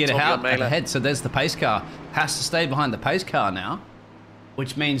 I couldn't get it out ahead. So there's the pace car. Has to stay behind the pace car now,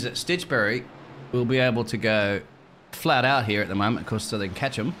 which means that Stitchberry will be able to go flat out here at the moment, of course, so they can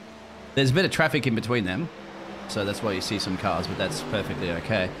catch him. There's a bit of traffic in between them, so that's why you see some cars, but that's perfectly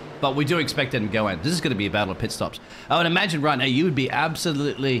okay. But we do expect them to go in. This is going to be a battle of pit stops. I would imagine right now you would be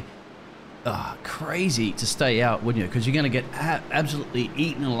absolutely crazy to stay out, wouldn't you? Because you're going to get absolutely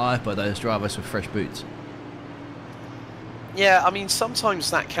eaten alive by those drivers with fresh boots. Yeah, I mean,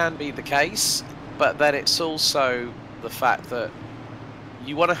 sometimes that can be the case, but then it's also the fact that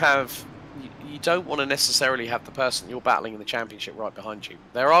you want to have, you don't want to necessarily have the person you're battling in the championship right behind you.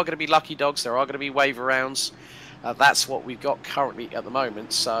 There are going to be lucky dogs, there are going to be waiver rounds. That's what we've got currently at the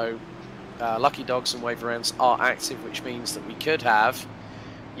moment. So lucky dogs and waiver rounds are active, which means that we could have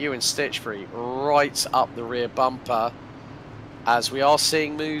Ewan Stitchberry right up the rear bumper as we are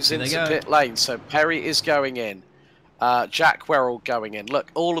seeing moves into pit lane. So Perry is going in. Jack Werrell going in. Look,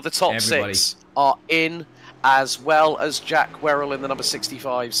 all of the top 6 are in, as well as Jack Werrell in the number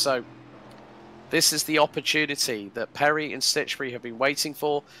 65. So this is the opportunity that Perry and Stitchberry have been waiting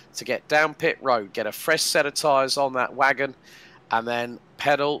for, to get down pit road, get a fresh set of tyres on that wagon, and then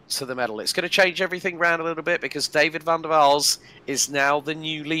pedal to the metal. It's going to change everything around a little bit because David van der Waals is now the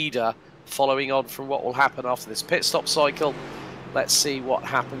new leader, following on from what will happen after this pit stop cycle. Let's see what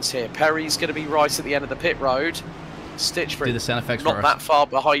happens here. Perry's going to be right at the end of the pit road. Stitchberry do the sound effects not that far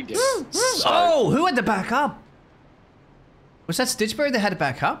behind him. So, oh, who had to back up? Was that Stitchberry that had to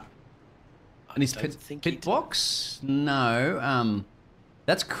back up? In his pit box? No.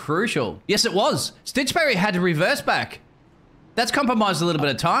 That's crucial. Yes, it was. Stitchberry had to reverse back. That's compromised a little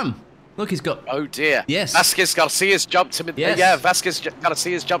bit of time. Look, he's got... Oh, dear. Yes. Vasquez Garcia's jumped him in... Yes. Yeah, Vasquez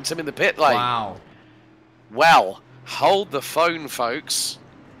Garcia's jumped him in the pit lane. Wow. Well, hold the phone, folks,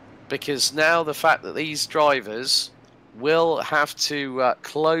 because now the fact that these drivers will have to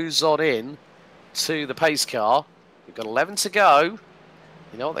close on in to the pace car. We've got 11 to go.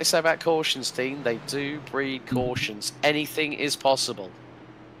 You know what they say about cautions, Dean? They do breed cautions. Anything is possible.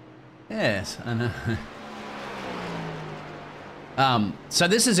 Yes, I know. So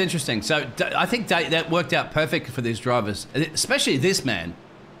this is interesting. So I think that worked out perfect for these drivers, especially this man,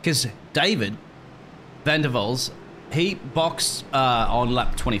 because David van der Waals, he boxed on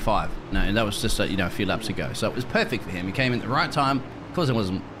lap 25. No, and that was just a few laps ago. So it was perfect for him. He came in at the right time. Of course, I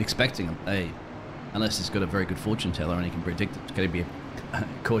wasn't expecting him, unless he's got a very good fortune teller and he can predict it's going to be a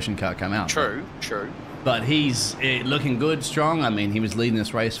caution car come out. True. But he's looking good, strong. I mean, he was leading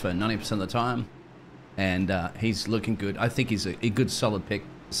this race for 90% of the time. And he's looking good. I think he's a good, solid pick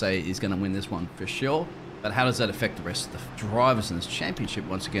to say he's going to win this one for sure. But how does that affect the rest of the drivers in this championship?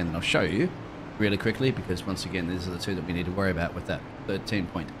 Once again, and I'll show you really quickly, because once again, these are the two that we need to worry about with that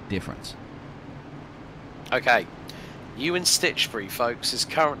 13-point difference. Okay, Ewan Stitchbury, folks, is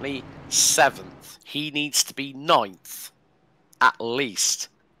currently 7th. He needs to be 9th, at least,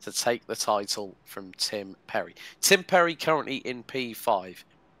 to take the title from Tim Perry. Tim Perry currently in P5.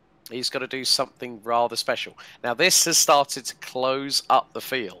 He's got to do something rather special. Now, this has started to close up the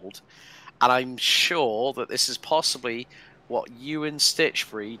field, and I'm sure that this is possibly what Ewan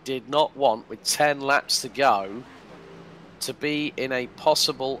Stitchbury did not want with 10 laps to go, to be in a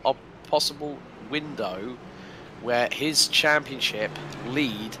possible window where his championship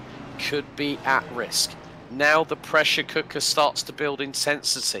lead could be at risk. Now the pressure cooker starts to build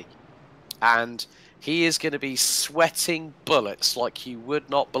intensity, and he is going to be sweating bullets like you would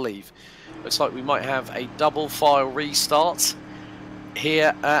not believe. Looks like we might have a double file restart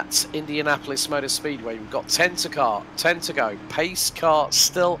here at Indianapolis Motor Speedway. We've got 10 to go. Pace car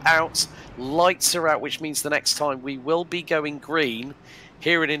still out, lights are out, which means the next time we will be going green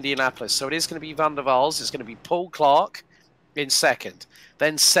here in Indianapolis. So it is going to be Van der Waals, it's going to be Paul Clark in second,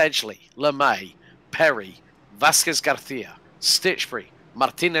 then Sedgley, LeMay, Perry, Vasquez Garcia, Stitchbury,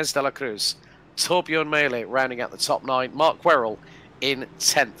 Martinez de la Cruz, Torbjorn Mele rounding out the top 9, Mark Werrell in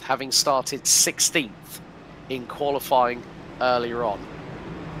 10th, having started 16th in qualifying earlier on.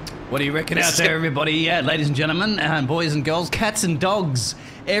 What do you reckon out there, everybody? Yeah, ladies and gentlemen, and boys and girls, cats and dogs,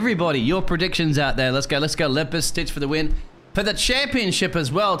 everybody, your predictions out there. Let's go. Lepus, Stitch for the win. For the championship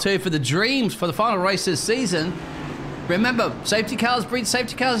as well, too, for the dreams, for the final race this season. Remember, safety cars breed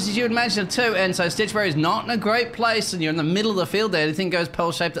safety cars, as you would imagine, too. And so Stitchbury is not in a great place, and you're in the middle of the field there. Anything goes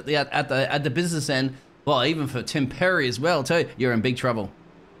pearl-shaped at the business end. Well, even for Tim Perry as well, too. You're in big trouble.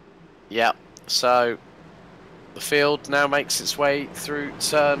 Yeah, so the field now makes its way through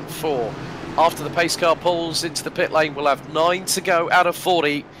turn 4. After the pace car pulls into the pit lane, we'll have 9 to go out of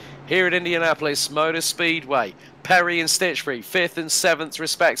 40 here at Indianapolis Motor Speedway. Perry and Stitchbury, 5th and 7th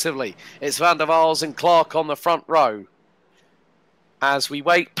respectively. It's Van der Waals and Clark on the front row. As we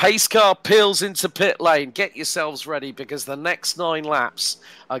wait, pace car peels into pit lane. Get yourselves ready, because the next 9 laps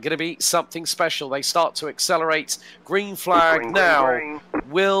are going to be something special. They start to accelerate. Green flag now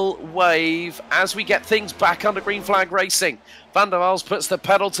will wave as we get things back under green flag racing. Van der Waals puts the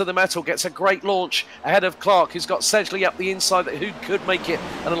pedal to the metal, gets a great launch ahead of Clark, who's got Sedgley up the inside, who could make it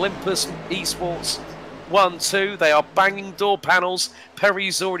an Olympus Esports 1-2. They are banging door panels.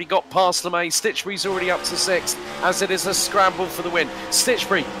 Perry's already got past LeMay. Stitchbury's already up to 6th, as it is a scramble for the win.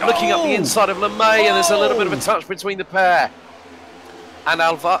 Stitchbury looking up the inside of LeMay, and there's a little bit of a touch between the pair. And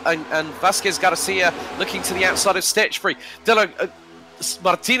Vasquez Garcia looking to the outside of Stitchbury.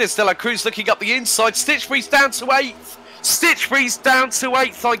 Martinez de la Cruz looking up the inside. Stitchbury's down to 8th. Stitchbury's down to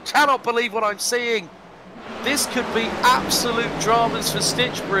 8th. I cannot believe what I'm seeing. This could be absolute dramas for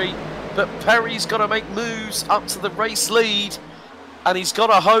Stitchbury. But Perry's got to make moves up to the race lead, and he's got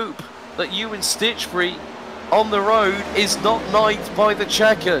to hope that Ewan Stitchbury on the road is not 9th by the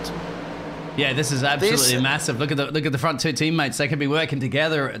checkered. Yeah, this is absolutely massive. Look at the front 2 teammates. They could be working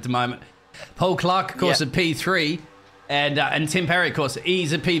together at the moment. Paul Clark, of course, at P3, and Tim Perry, of course,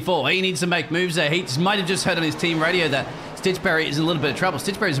 he's at P4. He needs to make moves there. He might have just heard on his team radio that Stitchbury is in a little bit of trouble.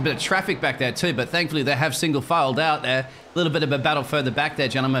 Stitchbury's a bit of traffic back there too, but thankfully they have single filed out there. A little bit of a battle further back there,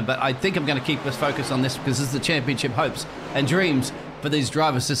 gentlemen, but I think I'm going to keep us focused on this, because this is the championship hopes and dreams for these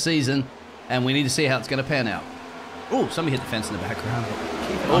drivers this season, and we need to see how it's going to pan out. Oh, somebody hit the fence in the background.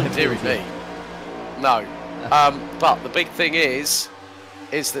 Oh, dear me. No. But the big thing is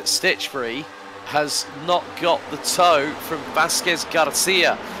that Stitchbury has not got the tow from Vasquez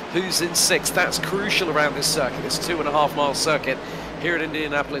Garcia, who's in 6th. That's crucial around this circuit, this 2.5 mile circuit here at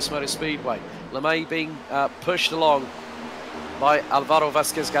Indianapolis Motor Speedway. LeMay being pushed along by Alvaro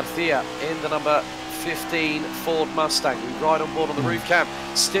Vasquez Garcia in the number 15 Ford Mustang. We ride on board on the roof cam.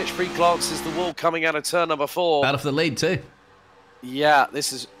 Stitchbury glances the wall coming out of turn number 4. Battle for the lead too. Yeah,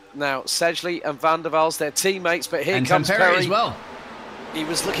 this is now Sedgley and Van der Waals, their teammates, but here comes Perry Perry as well. He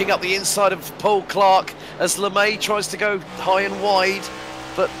was looking up the inside of Paul Clark as LeMay tries to go high and wide,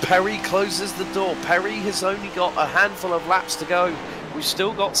 but Perry closes the door. Perry has only got a handful of laps to go. We've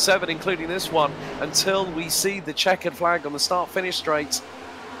still got 7, including this one, until we see the checkered flag on the start-finish straight.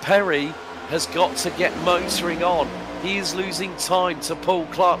 Perry has got to get motoring on. He is losing time to Paul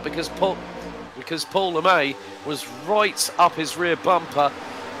Clark because Paul LeMay was right up his rear bumper.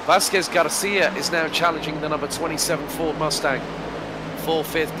 Vasquez Garcia is now challenging the number 27 Ford Mustang for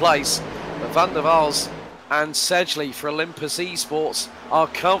 5th place. But Van der Waals and Sedgley for Olympus Esports are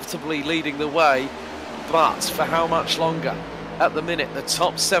comfortably leading the way, but for how much longer? At the minute, the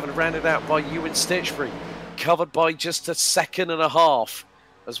top 7 rounded out by Ewan Stitchbury, covered by just a 2.5 seconds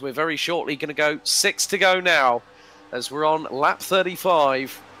as we're very shortly going to go 6 to go now, as we're on lap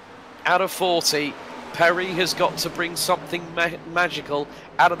 35 out of 40. Perry has got to bring something magical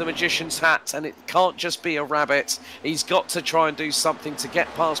out of the magician's hat, and it can't just be a rabbit. He's got to try and do something to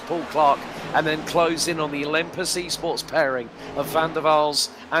get past Paul Clark and then close in on the Olympus Esports pairing of Van der Waals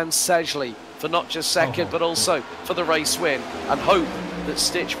and Sedgley for not just second, but also for the race win, and hope that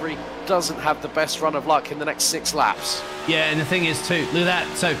Stitchbury doesn't have the best run of luck in the next 6 laps. Yeah, and the thing is too, look at that.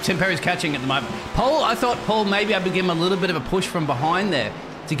 So Tim Perry's catching at the moment. I thought Paul maybe I would give him a little bit of a push from behind there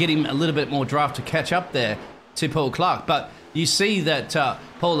to get him a little bit more draft to catch up there to Paul Clark. But you see that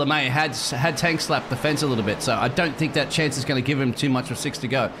Paul LeMay had tank slapped the fence a little bit, so I don't think that chance is going to give him too much of 6 to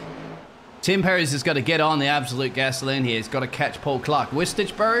go. Tim Perry's just got to get on the absolute gasoline here. He's got to catch Paul Clark. With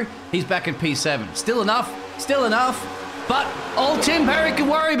Stitchbury, he's back in P7. Still enough. But all Tim Perry can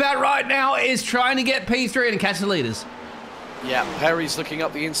worry about right now is trying to get P3 and catch the leaders. Yeah, Perry's looking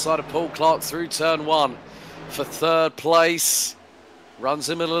up the inside of Paul Clark through turn 1 for 3rd place. Runs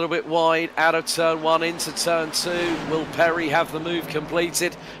him a little bit wide, out of turn 1 into turn 2. Will Perry have the move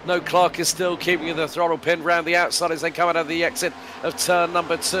completed? No, Clark is still keeping the throttle pinned round the outside as they come out of the exit of turn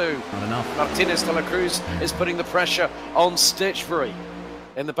number 2. Not enough. Martinez de la Cruz is putting the pressure on Stitchbury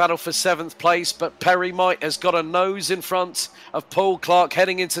in the battle for 7th place, but Perry has got a nose in front of Paul Clark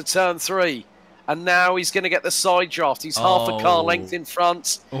heading into turn 3. And now he's going to get the side draft. He's half a car length in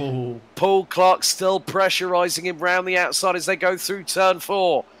front. Paul Clark still pressurising him round the outside as they go through turn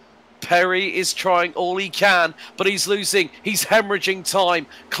 4. Perry is trying all he can, but he's losing. He's hemorrhaging time.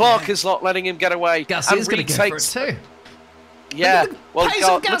 Clark is not letting him get away. Garcia's going to go for it too. Yeah. Well,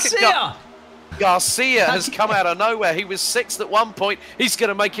 Garcia. Garcia has come out of nowhere. He was 6th at one point. He's going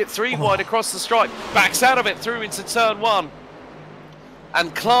to make it 3 wide across the stripe. Backs out of it through into turn 1.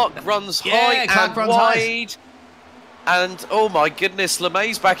 And Clark runs high and wide. And, oh my goodness,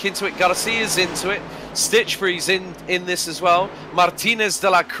 LeMay's back into it. Garcia's into it. Stitchbury's in this as well. Martinez de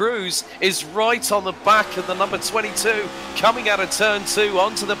la Cruz is right on the back of the number 22. Coming out of turn 2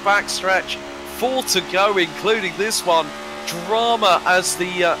 onto the backstretch. 4 to go, including this one. Drama as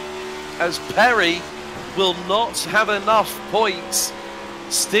Perry will not have enough points.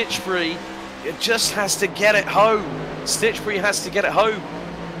 Stitchbury just has to get it home. Stitchbury has to get it home.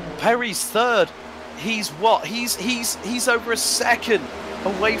 Perry's 3rd. He's what? He's over a second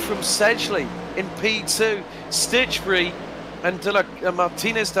away from Sedgley in P2. Stitchbury and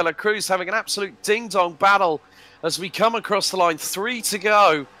Martinez de la Cruz having an absolute ding-dong battle as we come across the line. 3 to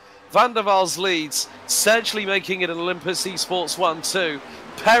go. Van der Waals leads. Sedgley making it an Olympus Esports 1-2.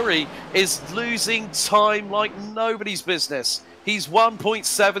 Perry is losing time like nobody's business. He's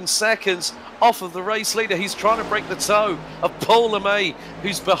 1.7 seconds off of the race leader. He's trying to break the toe of Paul LeMay,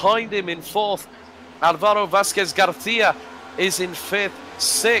 who's behind him in 4th. Alvaro Vasquez Garcia is in 5th.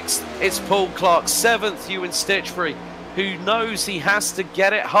 6th, it's Paul Clark. 7th, Ewan Stitchbury, who knows he has to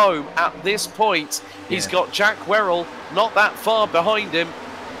get it home at this point. He's got Jack Werrell not that far behind him.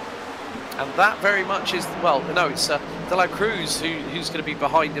 And that very much is, well, no, it's De La Cruz who's going to be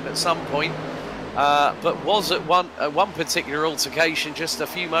behind him at some point. But was at one particular altercation just a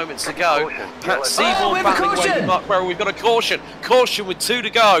few moments ago. Pat Seaborn battling away with Mark Werrell. We've got a caution. Caution with 2 to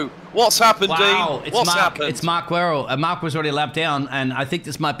go. What's happened, Dean? What's happened? It's Mark Werrell. Mark was already a lap down, and I think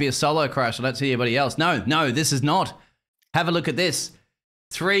this might be a solo crash. I don't see anybody else. No, this is not. Have a look at this.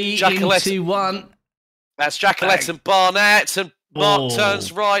 3 into 1. That's Jacqueline and Barnett, and Mark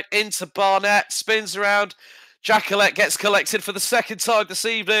turns right into Barnett, spins around. Jacqueline gets collected for the 2nd time this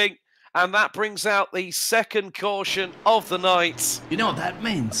evening. And that brings out the 2nd caution of the night. You know what that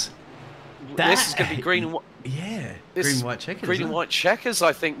means? This is going to be green and white. Yeah, green and white checkers. Green and white checkers,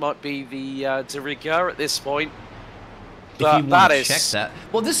 I think, might be the de rigueur at this point. But if you want to check that.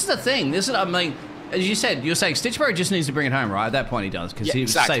 Well, this is the thing. I mean, as you said, you're saying Stitchbury just needs to bring it home, right? At that point, he does, because he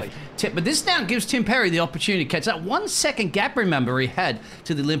was safe. But this now gives Tim Perry the opportunity to catch that 1 second gap, remember, he had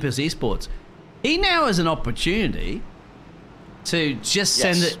to the Olympus Esports. He now has an opportunity to just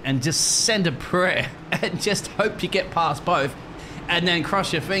send it and just send a prayer and just hope you get past both, and then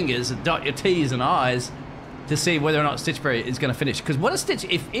cross your fingers and dot your T's and I's to see whether or not Stitchbury is going to finish. Because what does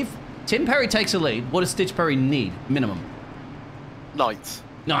if Tim Perry takes a lead, what does Stitchbury need minimum? 9th.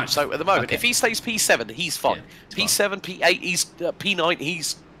 Ninth. So at the moment, if he stays P7, he's fine. Yeah, P7, P8, he's P9,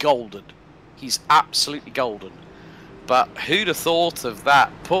 he's golden. He's absolutely golden. But who'd have thought of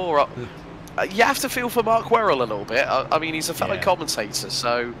that? Poor. You have to feel for Mark Werrell a little bit. I mean, he's a fellow commentator,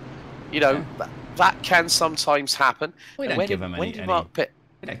 so, you know, that can sometimes happen. We don't give him any. Mark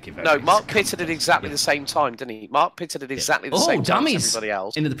pitted at exactly the same time, didn't he? Mark pitted at exactly the same time as everybody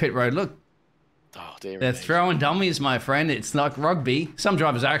else. Into the pit road, look. Oh, dear. They're throwing dummies, my friend. It's like rugby. Some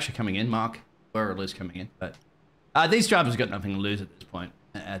drivers are actually coming in. Mark Burrell is coming in. But these drivers have got nothing to lose at this point.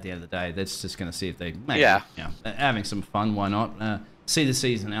 At the end of the day, they're just going to see if they maybe, having some fun. Why not? See the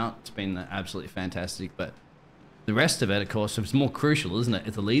season out. It's been absolutely fantastic. But the rest of it, of course, it's more crucial, isn't it?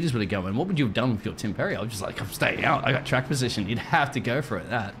 If the leaders were to go in, what would you have done with your Tim Perry? I was just like, I'm staying out. I got track position. You'd have to go for it.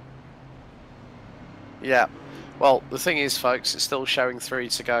 Yeah. Well, the thing is, folks, it's still showing 3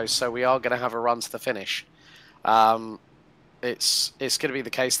 to go, so we are going to have a run to the finish. It's going to be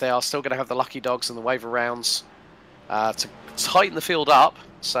the case. They are still going to have the lucky dogs and the waiver rounds to tighten the field up.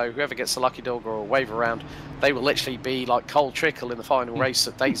 So whoever gets a lucky dog or a waiver round, they will literally be like Cole Trickle in the final race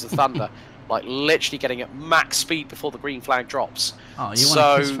at Days of Thunder, like literally getting at max speed before the green flag drops. Oh, you want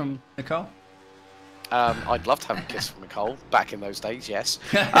a kiss from Nicole? I'd love to have a kiss from Nicole back in those days. Yes.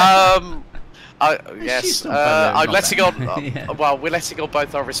 Yes, I'm letting on. Well, we're letting on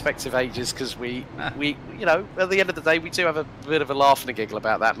both our respective ages because we, you know, at the end of the day, we do have a bit of a laugh and a giggle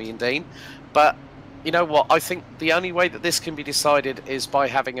about that, me and Dean. But you know what? I think the only way that this can be decided is by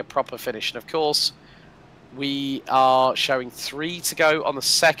having a proper finish. And of course, we are showing 3 to go on the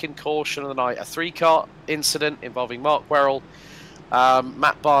second caution of the night. A 3-car incident involving Mark Werrell,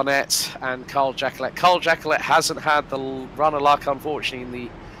 Matt Barnett, and Carl Jacquelet. Carl Jacquelet hasn't had the run of luck, unfortunately, in the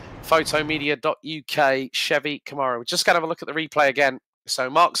photomedia.uk Chevy Camaro. We're just going to have a look at the replay again. So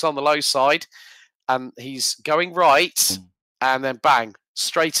Mark's on the low side and he's going right and then bang,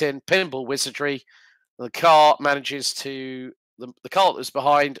 straight in, pinball wizardry. The car manages to, the car that was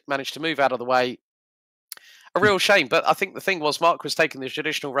behind managed to move out of the way. A real shame, but I think the thing was Mark was taking the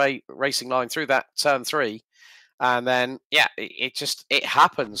traditional racing line through that turn 3 and then, yeah, it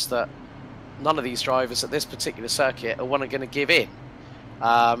happens that none of these drivers at this particular circuit are going to give in.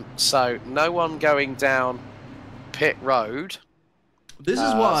 So no one going down pit road. This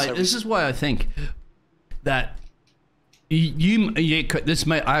is why I think that I'm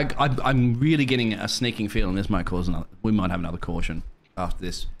really getting a sneaking feeling this might cause we might have another caution after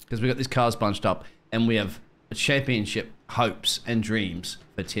this because we got these cars bunched up and we have championship hopes and dreams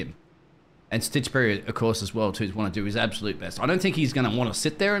for Tim. And Stitch Perry, of course, as well, too, want to do his absolute best. I don't think he's going to want to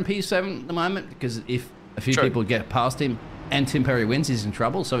sit there in P7 at the moment because if a few people get past him and Tim Perry wins, he's in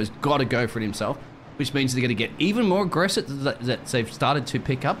trouble. So he's got to go for it himself, which means they're going to get even more aggressive that they've started to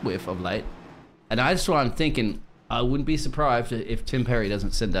pick up with of late. And that's why I'm thinking I wouldn't be surprised if Tim Perry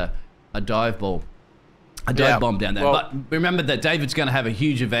doesn't send a dive bomb down there. Well, but remember that David's going to have a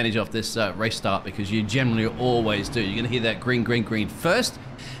huge advantage off this race start because you generally always do. You're going to hear that green, green, green first,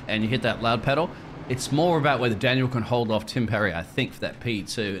 and you hit that loud pedal. It's more about whether Daniel can hold off Tim Perry, I think, for that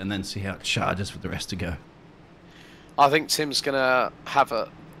P2, and then see how it charges for the rest to go. I think Tim's going to have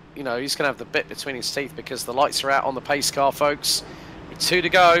he's going to have the bit between his teeth because the lights are out on the pace car, folks. With 2 to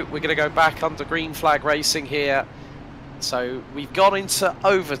go, we're going to go back under green flag racing here. So we've gone into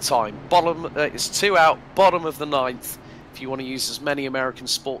overtime. It's 2 out, bottom of the 9th, if you want to use as many American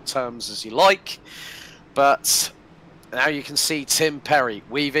sport terms as you like. But now you can see Tim Perry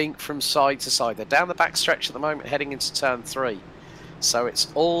weaving from side to side. They're down the back stretch at the moment, heading into turn 3. So it's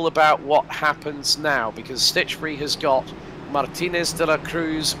all about what happens now because Stitchbury has got Martinez de la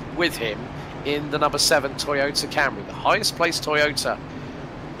Cruz with him in the number 7 Toyota Camry, the highest placed Toyota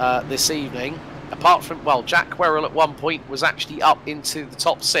this evening. Apart from, well, Jack Werrell at one point was actually up into the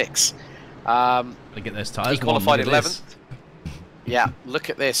top 6. Look at those tyres. He qualified 11th. Yeah, look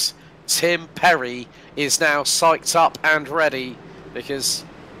at this. Tim Perry is now psyched up and ready because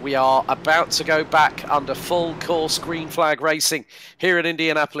we are about to go back under full course green flag racing here at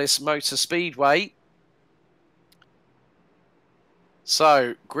Indianapolis Motor Speedway.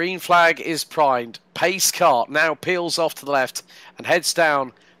 So, green flag is primed. Pace car now peels off to the left and heads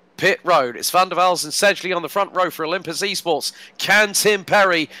down pit road. It's Van der Waals and Sedgley on the front row for Olympus Esports. Can Tim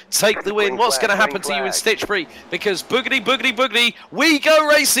Perry take the win? What's going to happen to you in Stitchbury? Because boogity, boogity, boogity, we go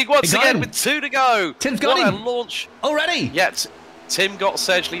racing once again with 2 to go. Tim's got him. What a launch. Already? Yeah, Tim got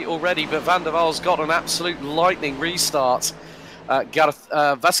Sedgley already, but Van der Waals got an absolute lightning restart.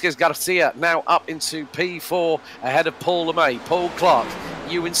 Vasquez Garcia now up into P4 ahead of Paul LeMay. Paul Clark,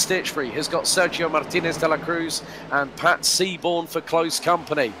 Ewan Stitchbury has got Sergio Martinez de la Cruz and Pat Seaborn for close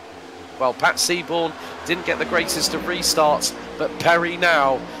company. Well, Pat Seaborn didn't get the greatest of restarts, but Perry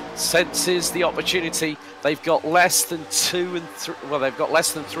now senses the opportunity. They've got less than 3 and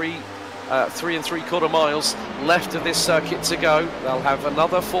 3/4 miles left of this circuit to go. They'll have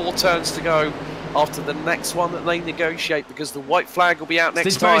another 4 turns to go after the next one that they negotiate because the white flag will be out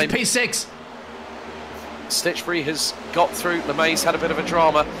next time. P6. Stitchbury has got through. LeMay's had a bit of a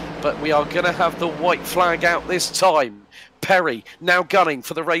drama, but we are going to have the white flag out this time. Perry now gunning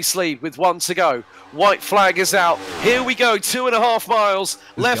for the race lead with 1 to go. White flag is out. Here we go, 2.5 miles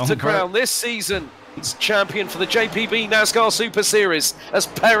left to crown this season. He's champion for the JPB Nascar Super Series as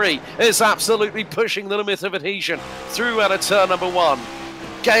Perry is absolutely pushing the limit of adhesion through out of turn number 1.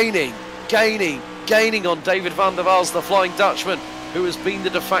 Gaining on David van der Waals, the Flying Dutchman, who has been the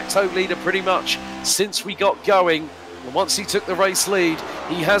de facto leader pretty much since we got going. And once he took the race lead,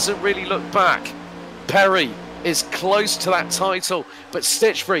 he hasn't really looked back. Perry is close to that title, but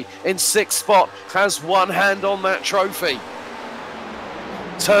Stitchbury in 6th spot has one hand on that trophy.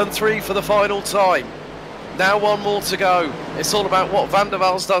 Turn 3 for the final time. Now 1 more to go. It's all about what Van der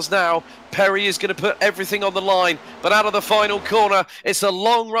Waals does now. Perry is going to put everything on the line, but out of the final corner, it's a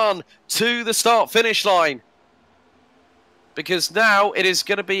long run to the start-finish line. Because now it is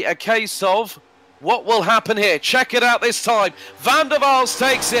going to be a case of what will happen here. Check it out this time. Van der Waals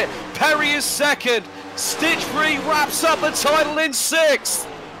takes it. Perry is 2nd. Stitchbury wraps up the title in 6th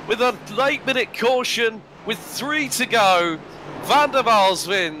with a late-minute caution with 3 to go. Van der Waals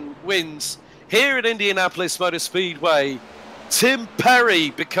wins here at Indianapolis Motor Speedway. Tim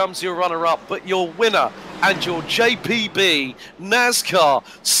Perry becomes your runner-up, but your winner and your JPB NASCAR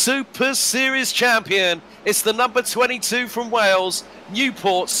Super Series champion is the number 22 from Wales,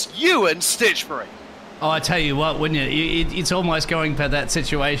 Newport's Ewan Stitchbury. Oh, I tell you what, wouldn't you? It's almost going by that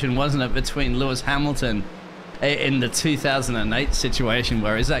situation, wasn't it, between Lewis Hamilton in the 2008 situation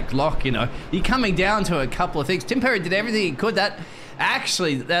where Isaac Glock, you know, you're coming down to a couple of things. Tim Perry did everything he could. That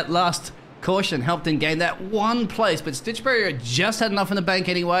last caution helped him gain that 1 place, but Stitchbury had just had enough in the bank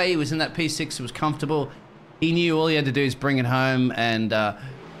anyway. He was in that P6, he was comfortable. He knew all he had to do is bring it home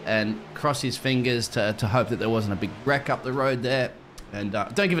and cross his fingers to hope that there wasn't a big wreck up the road there. And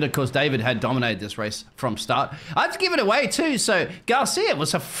don't give it, of course, David had dominated this race from start. I have to give it away too. So Garcia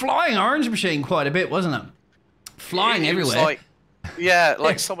was a flying orange machine quite a bit, wasn't it? Flying everywhere.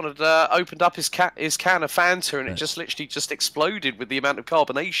 Like someone had opened up his can of Fanta and it just literally just exploded with the amount of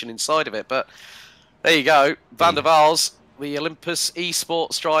carbonation inside of it. But there you go. Van der Waals, the Olympus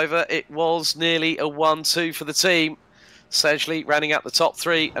eSports driver. It was nearly a 1-2 for the team. Sedgley rounding out the top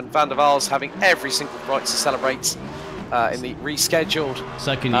 3 and Van der Waals having every single right to celebrate in the rescheduled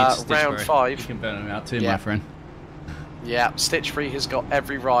so can you round 5. You can burn him out too, my friend. Yeah, Stitchbury has got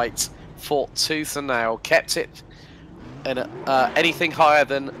every right, fought tooth and nail, kept it in anything higher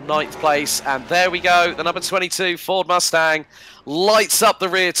than 9th place. And there we go, the number 22 Ford Mustang lights up the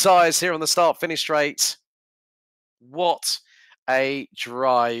rear tyres here on the start-finish straight. What a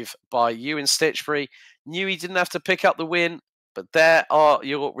drive by Ewan Stitchbury. Knew he didn't have to pick up the win, but there are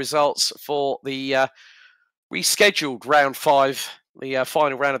your results for the rescheduled round 5, the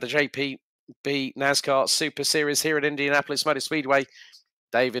final round of the JPB NASCAR Super Series here at Indianapolis Motor Speedway.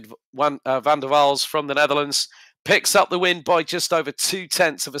 David Van der Waals from the Netherlands picks up the win by just over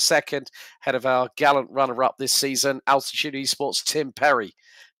 0.2 of a second, ahead of our gallant runner-up this season, Altitude Esports' Tim Perry.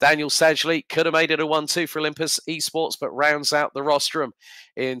 Daniel Sedgley could have made it a 1-2 for Olympus Esports, but rounds out the rostrum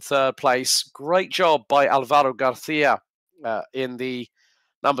in 3rd place. Great job by Alvaro Garcia in the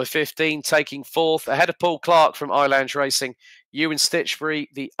number 15, taking 4th, ahead of Paul Clark from Islands Racing. Ewan Stitchbury,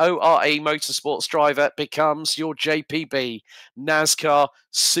 the ORE Motorsports driver, becomes your JPB NASCAR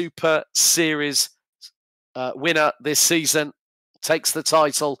Super Series winner this season. Takes the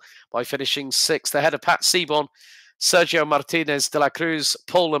title by finishing 6th, ahead of Pat Seaborn, Sergio Martinez de la Cruz,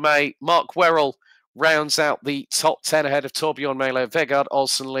 Paul LeMay. Mark Werrell rounds out the top 10 ahead of Torbjorn Melo, Vegard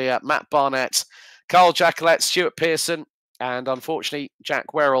Olsen-Lear, Matt Barnett, Carl Jacquelet, Stuart Pearson, and unfortunately, Jack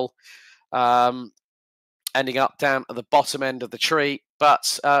Werrell ending up down at the bottom end of the tree.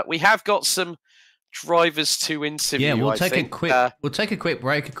 But we have got some drivers to interview. Yeah, we'll take a quick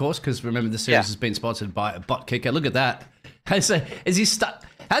break, of course, because remember the series has been sponsored by a butt kicker. Look at that. Has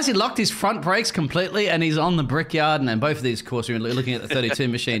he locked his front brakes completely and he's on the brickyard? And both of these, of course, we're looking at the 32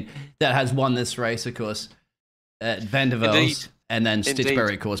 machine that has won this race, of course. Van der Waals. And then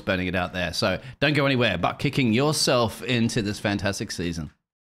Stitchbury, of course, burning it out there. So don't go anywhere, but kicking yourself into this fantastic season.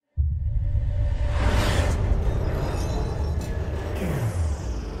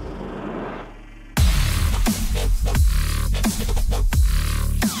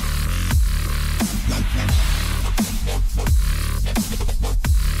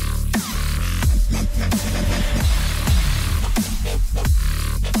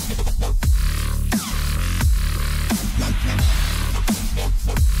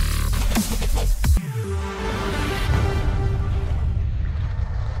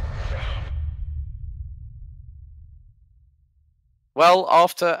 Well,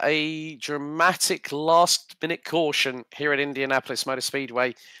 after a dramatic last-minute caution here at Indianapolis Motor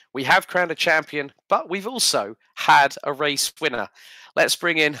Speedway, we have crowned a champion, but we've also had a race winner. Let's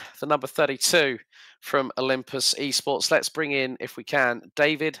bring in the number 32 from Olympus Esports. Let's bring in, if we can,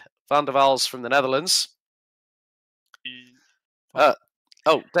 David van der Waals from the Netherlands.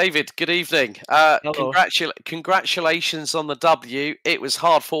 David, good evening. Congratulations on the W. It was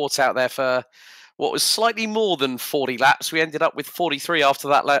hard fought out there for what was slightly more than 40 laps. We ended up with 43 after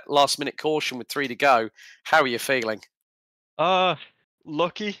that last-minute caution with 3 to go. How are you feeling?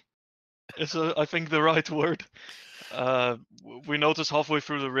 Lucky is, I think, the right word. We noticed halfway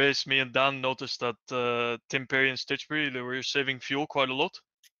through the race, me and Dan noticed that Tim Perry and Stitchbury, they were saving fuel quite a lot.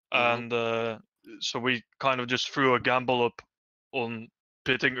 And so we kind of just threw a gamble up on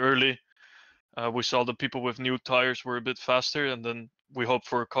pitting early. We saw the people with new tires were a bit faster, and then we hoped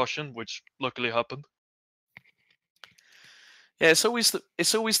for a caution, which luckily happened. Yeah, it's always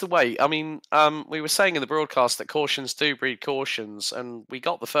the way. I mean, we were saying in the broadcast that cautions do breed cautions, and we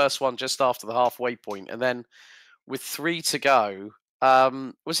got the first one just after the halfway point, and then with 3 to go,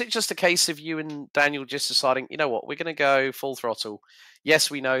 was it just a case of you and Daniel just deciding, you know what, we're going to go full throttle?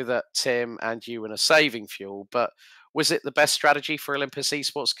 Yes, we know that Tim and Ewan are saving fuel, but was it the best strategy for Olympus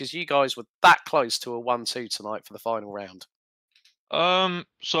Esports? Because you guys were that close to a 1-2 tonight for the final round.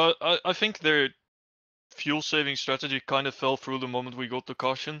 So I think their fuel saving strategy kind of fell through the moment we got the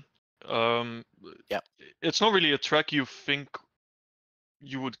caution. It's not really a track you think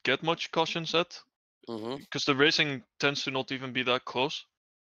you would get much cautions at, because the racing tends to not even be that close.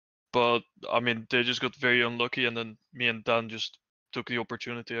 But I mean, they just got very unlucky, and then me and Dan just took the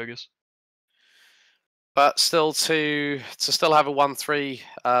opportunity, I guess. But still, to still have a 1-3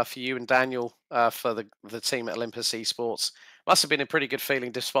 for you and Daniel for the team at Olympus Esports must have been a pretty good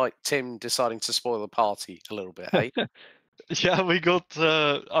feeling, despite Tim deciding to spoil the party a little bit, hey? Yeah, we got.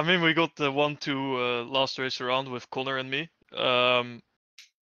 We got the 1-2 last race around with Connor and me.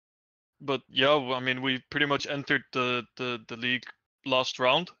 But yeah, I mean, we pretty much entered the league last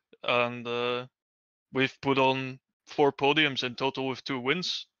round, and we've put on 4 podiums in total with 2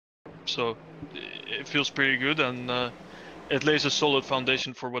 wins. So it feels pretty good, and it lays a solid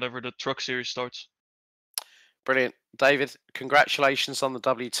foundation for whatever the truck series starts. Brilliant. David, congratulations on the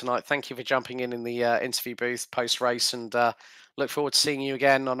W tonight. Thank you for jumping in the interview booth post-race, and look forward to seeing you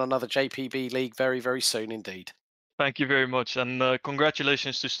again on another JPB League very, very soon indeed. Thank you very much, and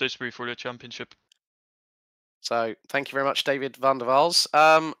congratulations to Stitchbury for the championship. So thank you very much, David van der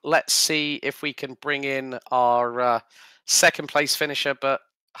Waals. Let's see if we can bring in our second place finisher, but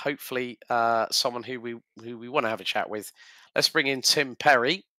hopefully someone who we want to have a chat with. Let's bring in Tim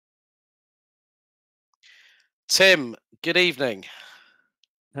Perry. Tim, good evening.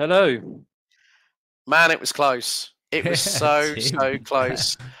 Hello. Man, it was close. It was so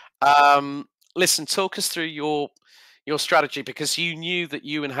close. Listen, talk us through your strategy, because you knew that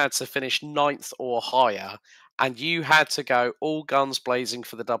Ewan had to finish 9th or higher, and you had to go all guns blazing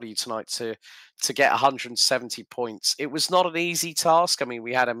for the W tonight to get 170 points. It was not an easy task. I mean,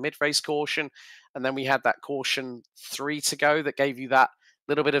 we had a mid-race caution, and then we had that caution 3 to go that gave you that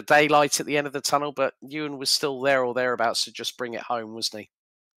little bit of daylight at the end of the tunnel, but Ewan was still there or thereabouts to just bring it home, wasn't he?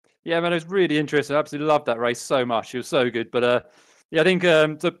 Yeah, man, it was really interesting. I absolutely loved that race so much. It was so good. But yeah, I think I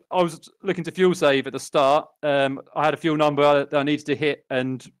was looking to fuel save at the start. I had a fuel number that I needed to hit,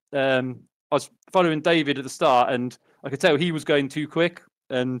 and I was following David at the start, and I could tell he was going too quick,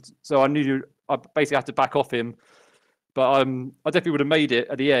 and so I knew I basically had to back off him. But I definitely would have made it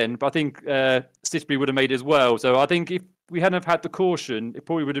at the end. But I think Stitchbury would have made it as well. So I think if we hadn't have had the caution, it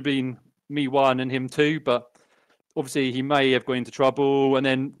probably would have been me 1 and him 2. But obviously he may have gone into trouble. And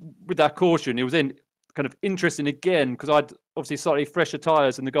then with that caution, it was then kind of interesting again, because I'd obviously slightly fresher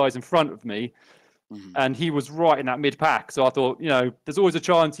tyres than the guys in front of me. And he was right in that mid-pack. So I thought, there's always a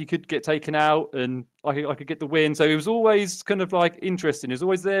chance he could get taken out and I could get the win. So it was always kind of like interesting. It was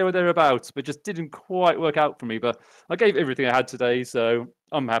always there or thereabouts, but just didn't quite work out for me. But I gave everything I had today, so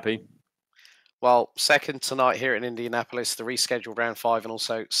I'm happy. Well, second tonight here in Indianapolis, the rescheduled round 5, and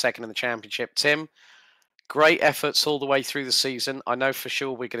also second in the championship. Tim, great efforts all the way through the season. I know for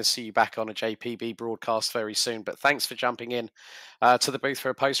sure we're going to see you back on a JPB broadcast very soon, but thanks for jumping in to the booth for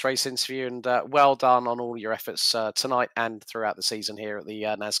a post-race interview, and well done on all your efforts tonight and throughout the season here at the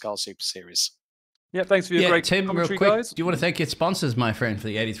NASCAR Super Series. Yeah, thanks for your great Tim, commentary, real quick, guys. do you want to thank your sponsors, my friend, for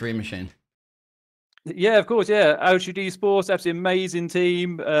the 83 machine? Yeah, of course, yeah. LGD Sports, absolutely amazing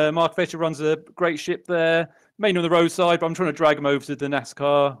team. Mark Fletcher runs a great ship there, mainly on the roadside, but I'm trying to drag him over to the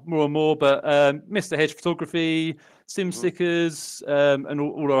NASCAR more and more. But Mr. Hedge Photography, Sim Stickers, and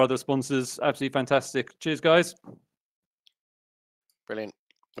all our other sponsors, absolutely fantastic. Cheers, guys. Brilliant.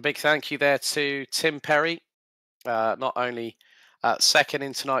 A big thank you there to Tim Perry, not only second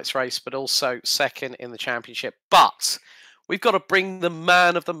in tonight's race, but also second in the championship. But we've got to bring the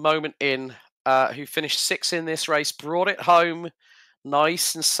man of the moment in, who finished 6th in this race, brought it home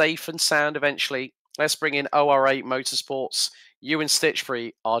nice and safe and sound eventually. Let's bring in ORA Motorsports, Ewan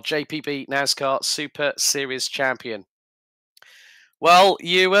Stitchbury, our JPB NASCAR Super Series champion. Well,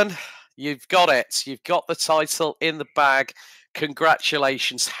 Ewan, you've got it. You've got the title in the bag.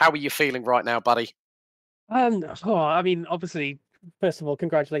 Congratulations. How are you feeling right now, buddy? I mean, obviously, first of all,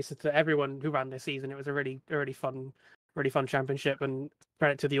 congratulations to everyone who ran this season. It was a really fun championship, and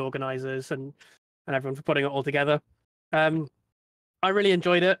credit to the organisers and everyone for putting it all together. I really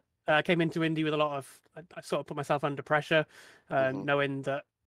enjoyed it. I came into Indy with a lot of, I sort of put myself under pressure, knowing that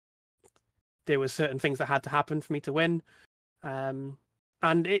there were certain things that had to happen for me to win. And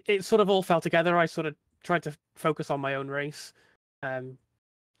it sort of all fell together. I sort of tried to focus on my own race,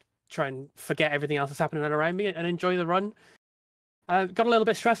 try and forget everything else that's happening around me and enjoy the run. Got a little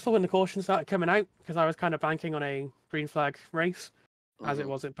bit stressful when the caution started coming out because I was kind of banking on a green flag race, as it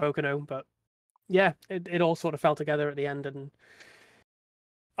was at Pocono. But yeah, it all sort of fell together at the end, and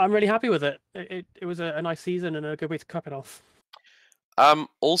I'm really happy with it. It was a nice season and a good way to cap it off.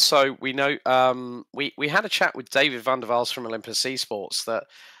 Also, we know we had a chat with David van der Waals from Olympus Esports that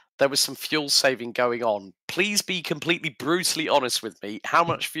there was some fuel saving going on. Please be completely brutally honest with me. How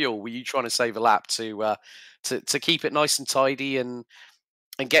much fuel were you trying to save a lap to keep it nice and tidy and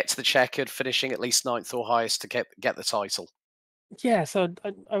get to the checkered, finishing at least 9th or highest to get the title? Yeah, so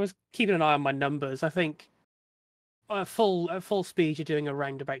I was keeping an eye on my numbers. I think at full speed you're doing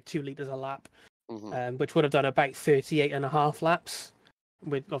around about 2 litres a lap, which would have done about 38.5 laps.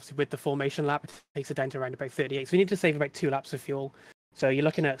 With the formation lap, it takes it down to around about 38. So we need to save about 2 laps of fuel. So you're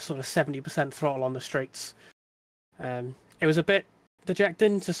looking at sort of 70% throttle on the straights. It was a bit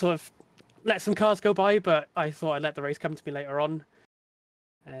dejecting to sort of let some cars go by, but I thought I'd let the race come to me later on.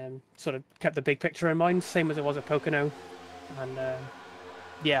 Sort of kept the big picture in mind, same as it was at Pocono. And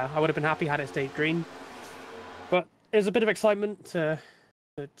yeah, I would have been happy had it stayed green. But it was a bit of excitement to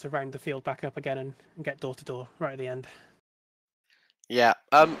round the field back up again and get door to door right at the end. Yeah.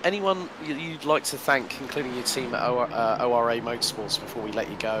 Anyone you'd like to thank, including your team at ORA Motorsports, before we let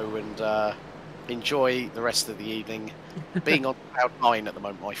you go and enjoy the rest of the evening, being on cloud 9 at the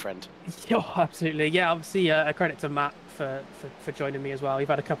moment, my friend? Oh, absolutely. Yeah, obviously a credit to Matt for joining me as well. We've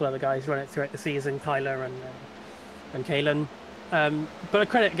had a couple other guys run it throughout the season, Tyler and Kalen. But a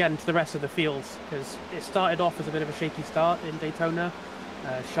credit again to the rest of the fields, because it started off as a bit of a shaky start in Daytona.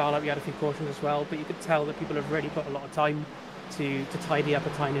 Charlotte, we had a few cautions as well, but you could tell that people have really put a lot of time to tidy up a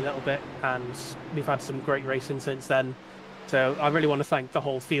tiny little bit, and we've had some great racing since then. So I really want to thank the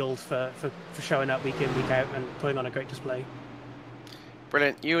whole field for showing up week in, week out and putting on a great display.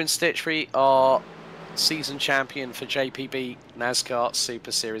 Brilliant. Ewan Stitchbury, our season champion for JPB NASCAR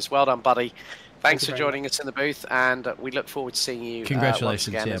Super Series. Well done, buddy. Thanks for joining us in the booth, and we look forward to seeing you.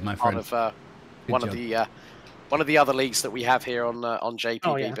 Congratulations, once again, yeah, my friend. Of, one of the other leagues that we have here on JPB.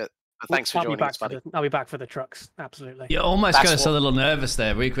 Oh, yeah. But thanks for joining us, buddy. I'll be back for the trucks, absolutely. You almost got us a little nervous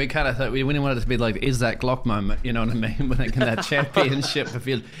there. We kind of thought we didn't want it to be like, is that Glock moment? You know what I mean? When it can that championship,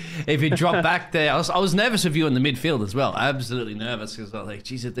 if you drop back there, I was nervous of you in the midfield as well. Absolutely nervous because I was like,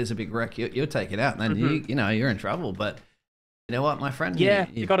 geez, if there's a big wreck, you'll take it out, and then you're in trouble. But you know what, my friend? Yeah,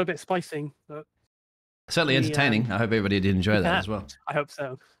 you got a bit spicy. But certainly entertaining. I hope everybody did enjoy that as well. I hope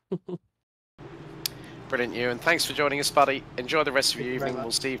so. Brilliant, Ewan. Thanks for joining us, buddy. Enjoy the rest of your evening.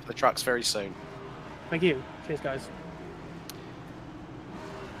 We'll see you for the trucks very soon. Thank you. Cheers, guys.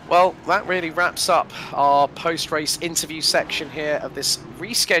 Well, that really wraps up our post-race interview section here of this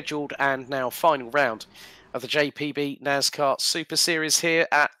rescheduled and now final round of the JPB NASCAR Super Series here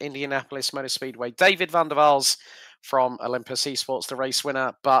at Indianapolis Motor Speedway. David van der Waals from Olympus Esports, the race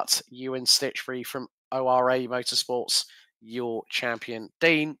winner, but Ewan Stitchbury from ORA Motorsports, your champion.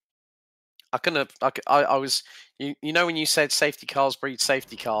 Dean, I was, you know, when you said safety cars breed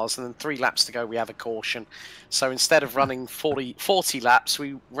safety cars, and then 3 laps to go, we have a caution. So instead of running 40 laps,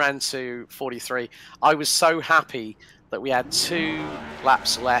 we ran to 43. I was so happy that we had 2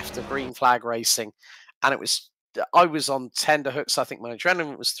 laps left of green flag racing, and I was on tenterhooks. I think my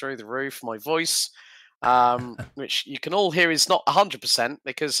adrenaline was through the roof. My voice, which you can all hear, is not 100%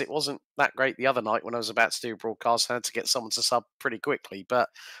 because it wasn't that great the other night when I was about to do a broadcast. I had to get someone to sub pretty quickly, but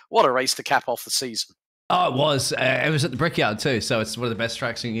what a race to cap off the season. Oh, it was. It was at the Brickyard too, so it's one of the best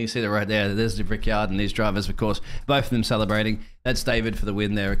tracks. You see that right there. There's the Brickyard, and these drivers, of course, both of them celebrating. That's David for the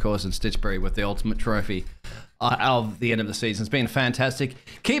win there, of course, and Stitchbury with the ultimate trophy. of the end of the season. It's been fantastic.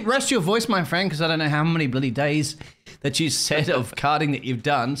 Rest your voice, my friend, because I don't know how many bloody days that you said of karting that you've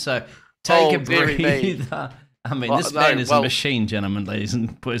done. So take a breather. I mean, this man is a machine, gentlemen, ladies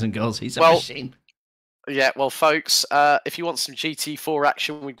and boys and girls. He's a machine. Yeah, well, folks, if you want some GT4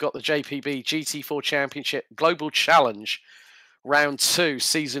 action, we've got the JPB GT4 Championship Global Challenge Round 2,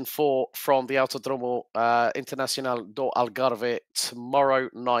 Season 4 from the Autodromo Internacional do Algarve tomorrow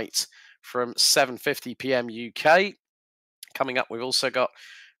night from 7:50 p.m. UK. Coming up, we've also got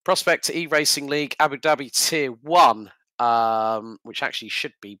Prospect E-Racing League Abu Dhabi Tier 1, which actually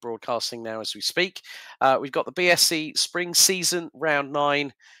should be broadcasting now as we speak. We've got the BSC Spring Season Round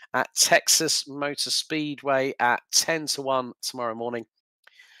 9 at Texas Motor Speedway at 10 to 1 tomorrow morning.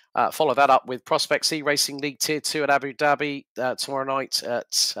 Follow that up with Prospects E-Racing League Tier 2 at Abu Dhabi tomorrow night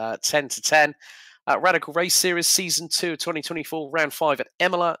at 10 to 10. Radical Race Series Season 2 of 2024, Round 5 at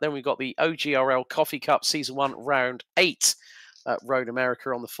Imola. Then we've got the OGRL Coffee Cup Season 1, Round 8 at Road America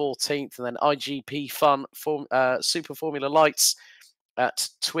on the 14th. And then IGP Fun Super Formula Lights at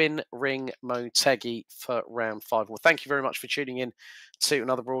Twin Ring Motegi for Round 5. Well, thank you very much for tuning in to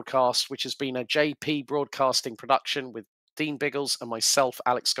another broadcast, which has been a JP Broadcasting production with Dean Biggles and myself,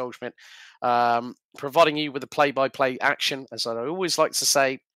 Alex Goldschmidt, providing you with the play-by-play action. As I always like to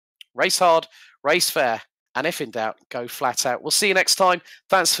say, race hard, race fair, and if in doubt, go flat out. We'll see you next time.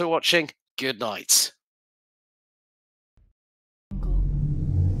 Thanks for watching. Good night.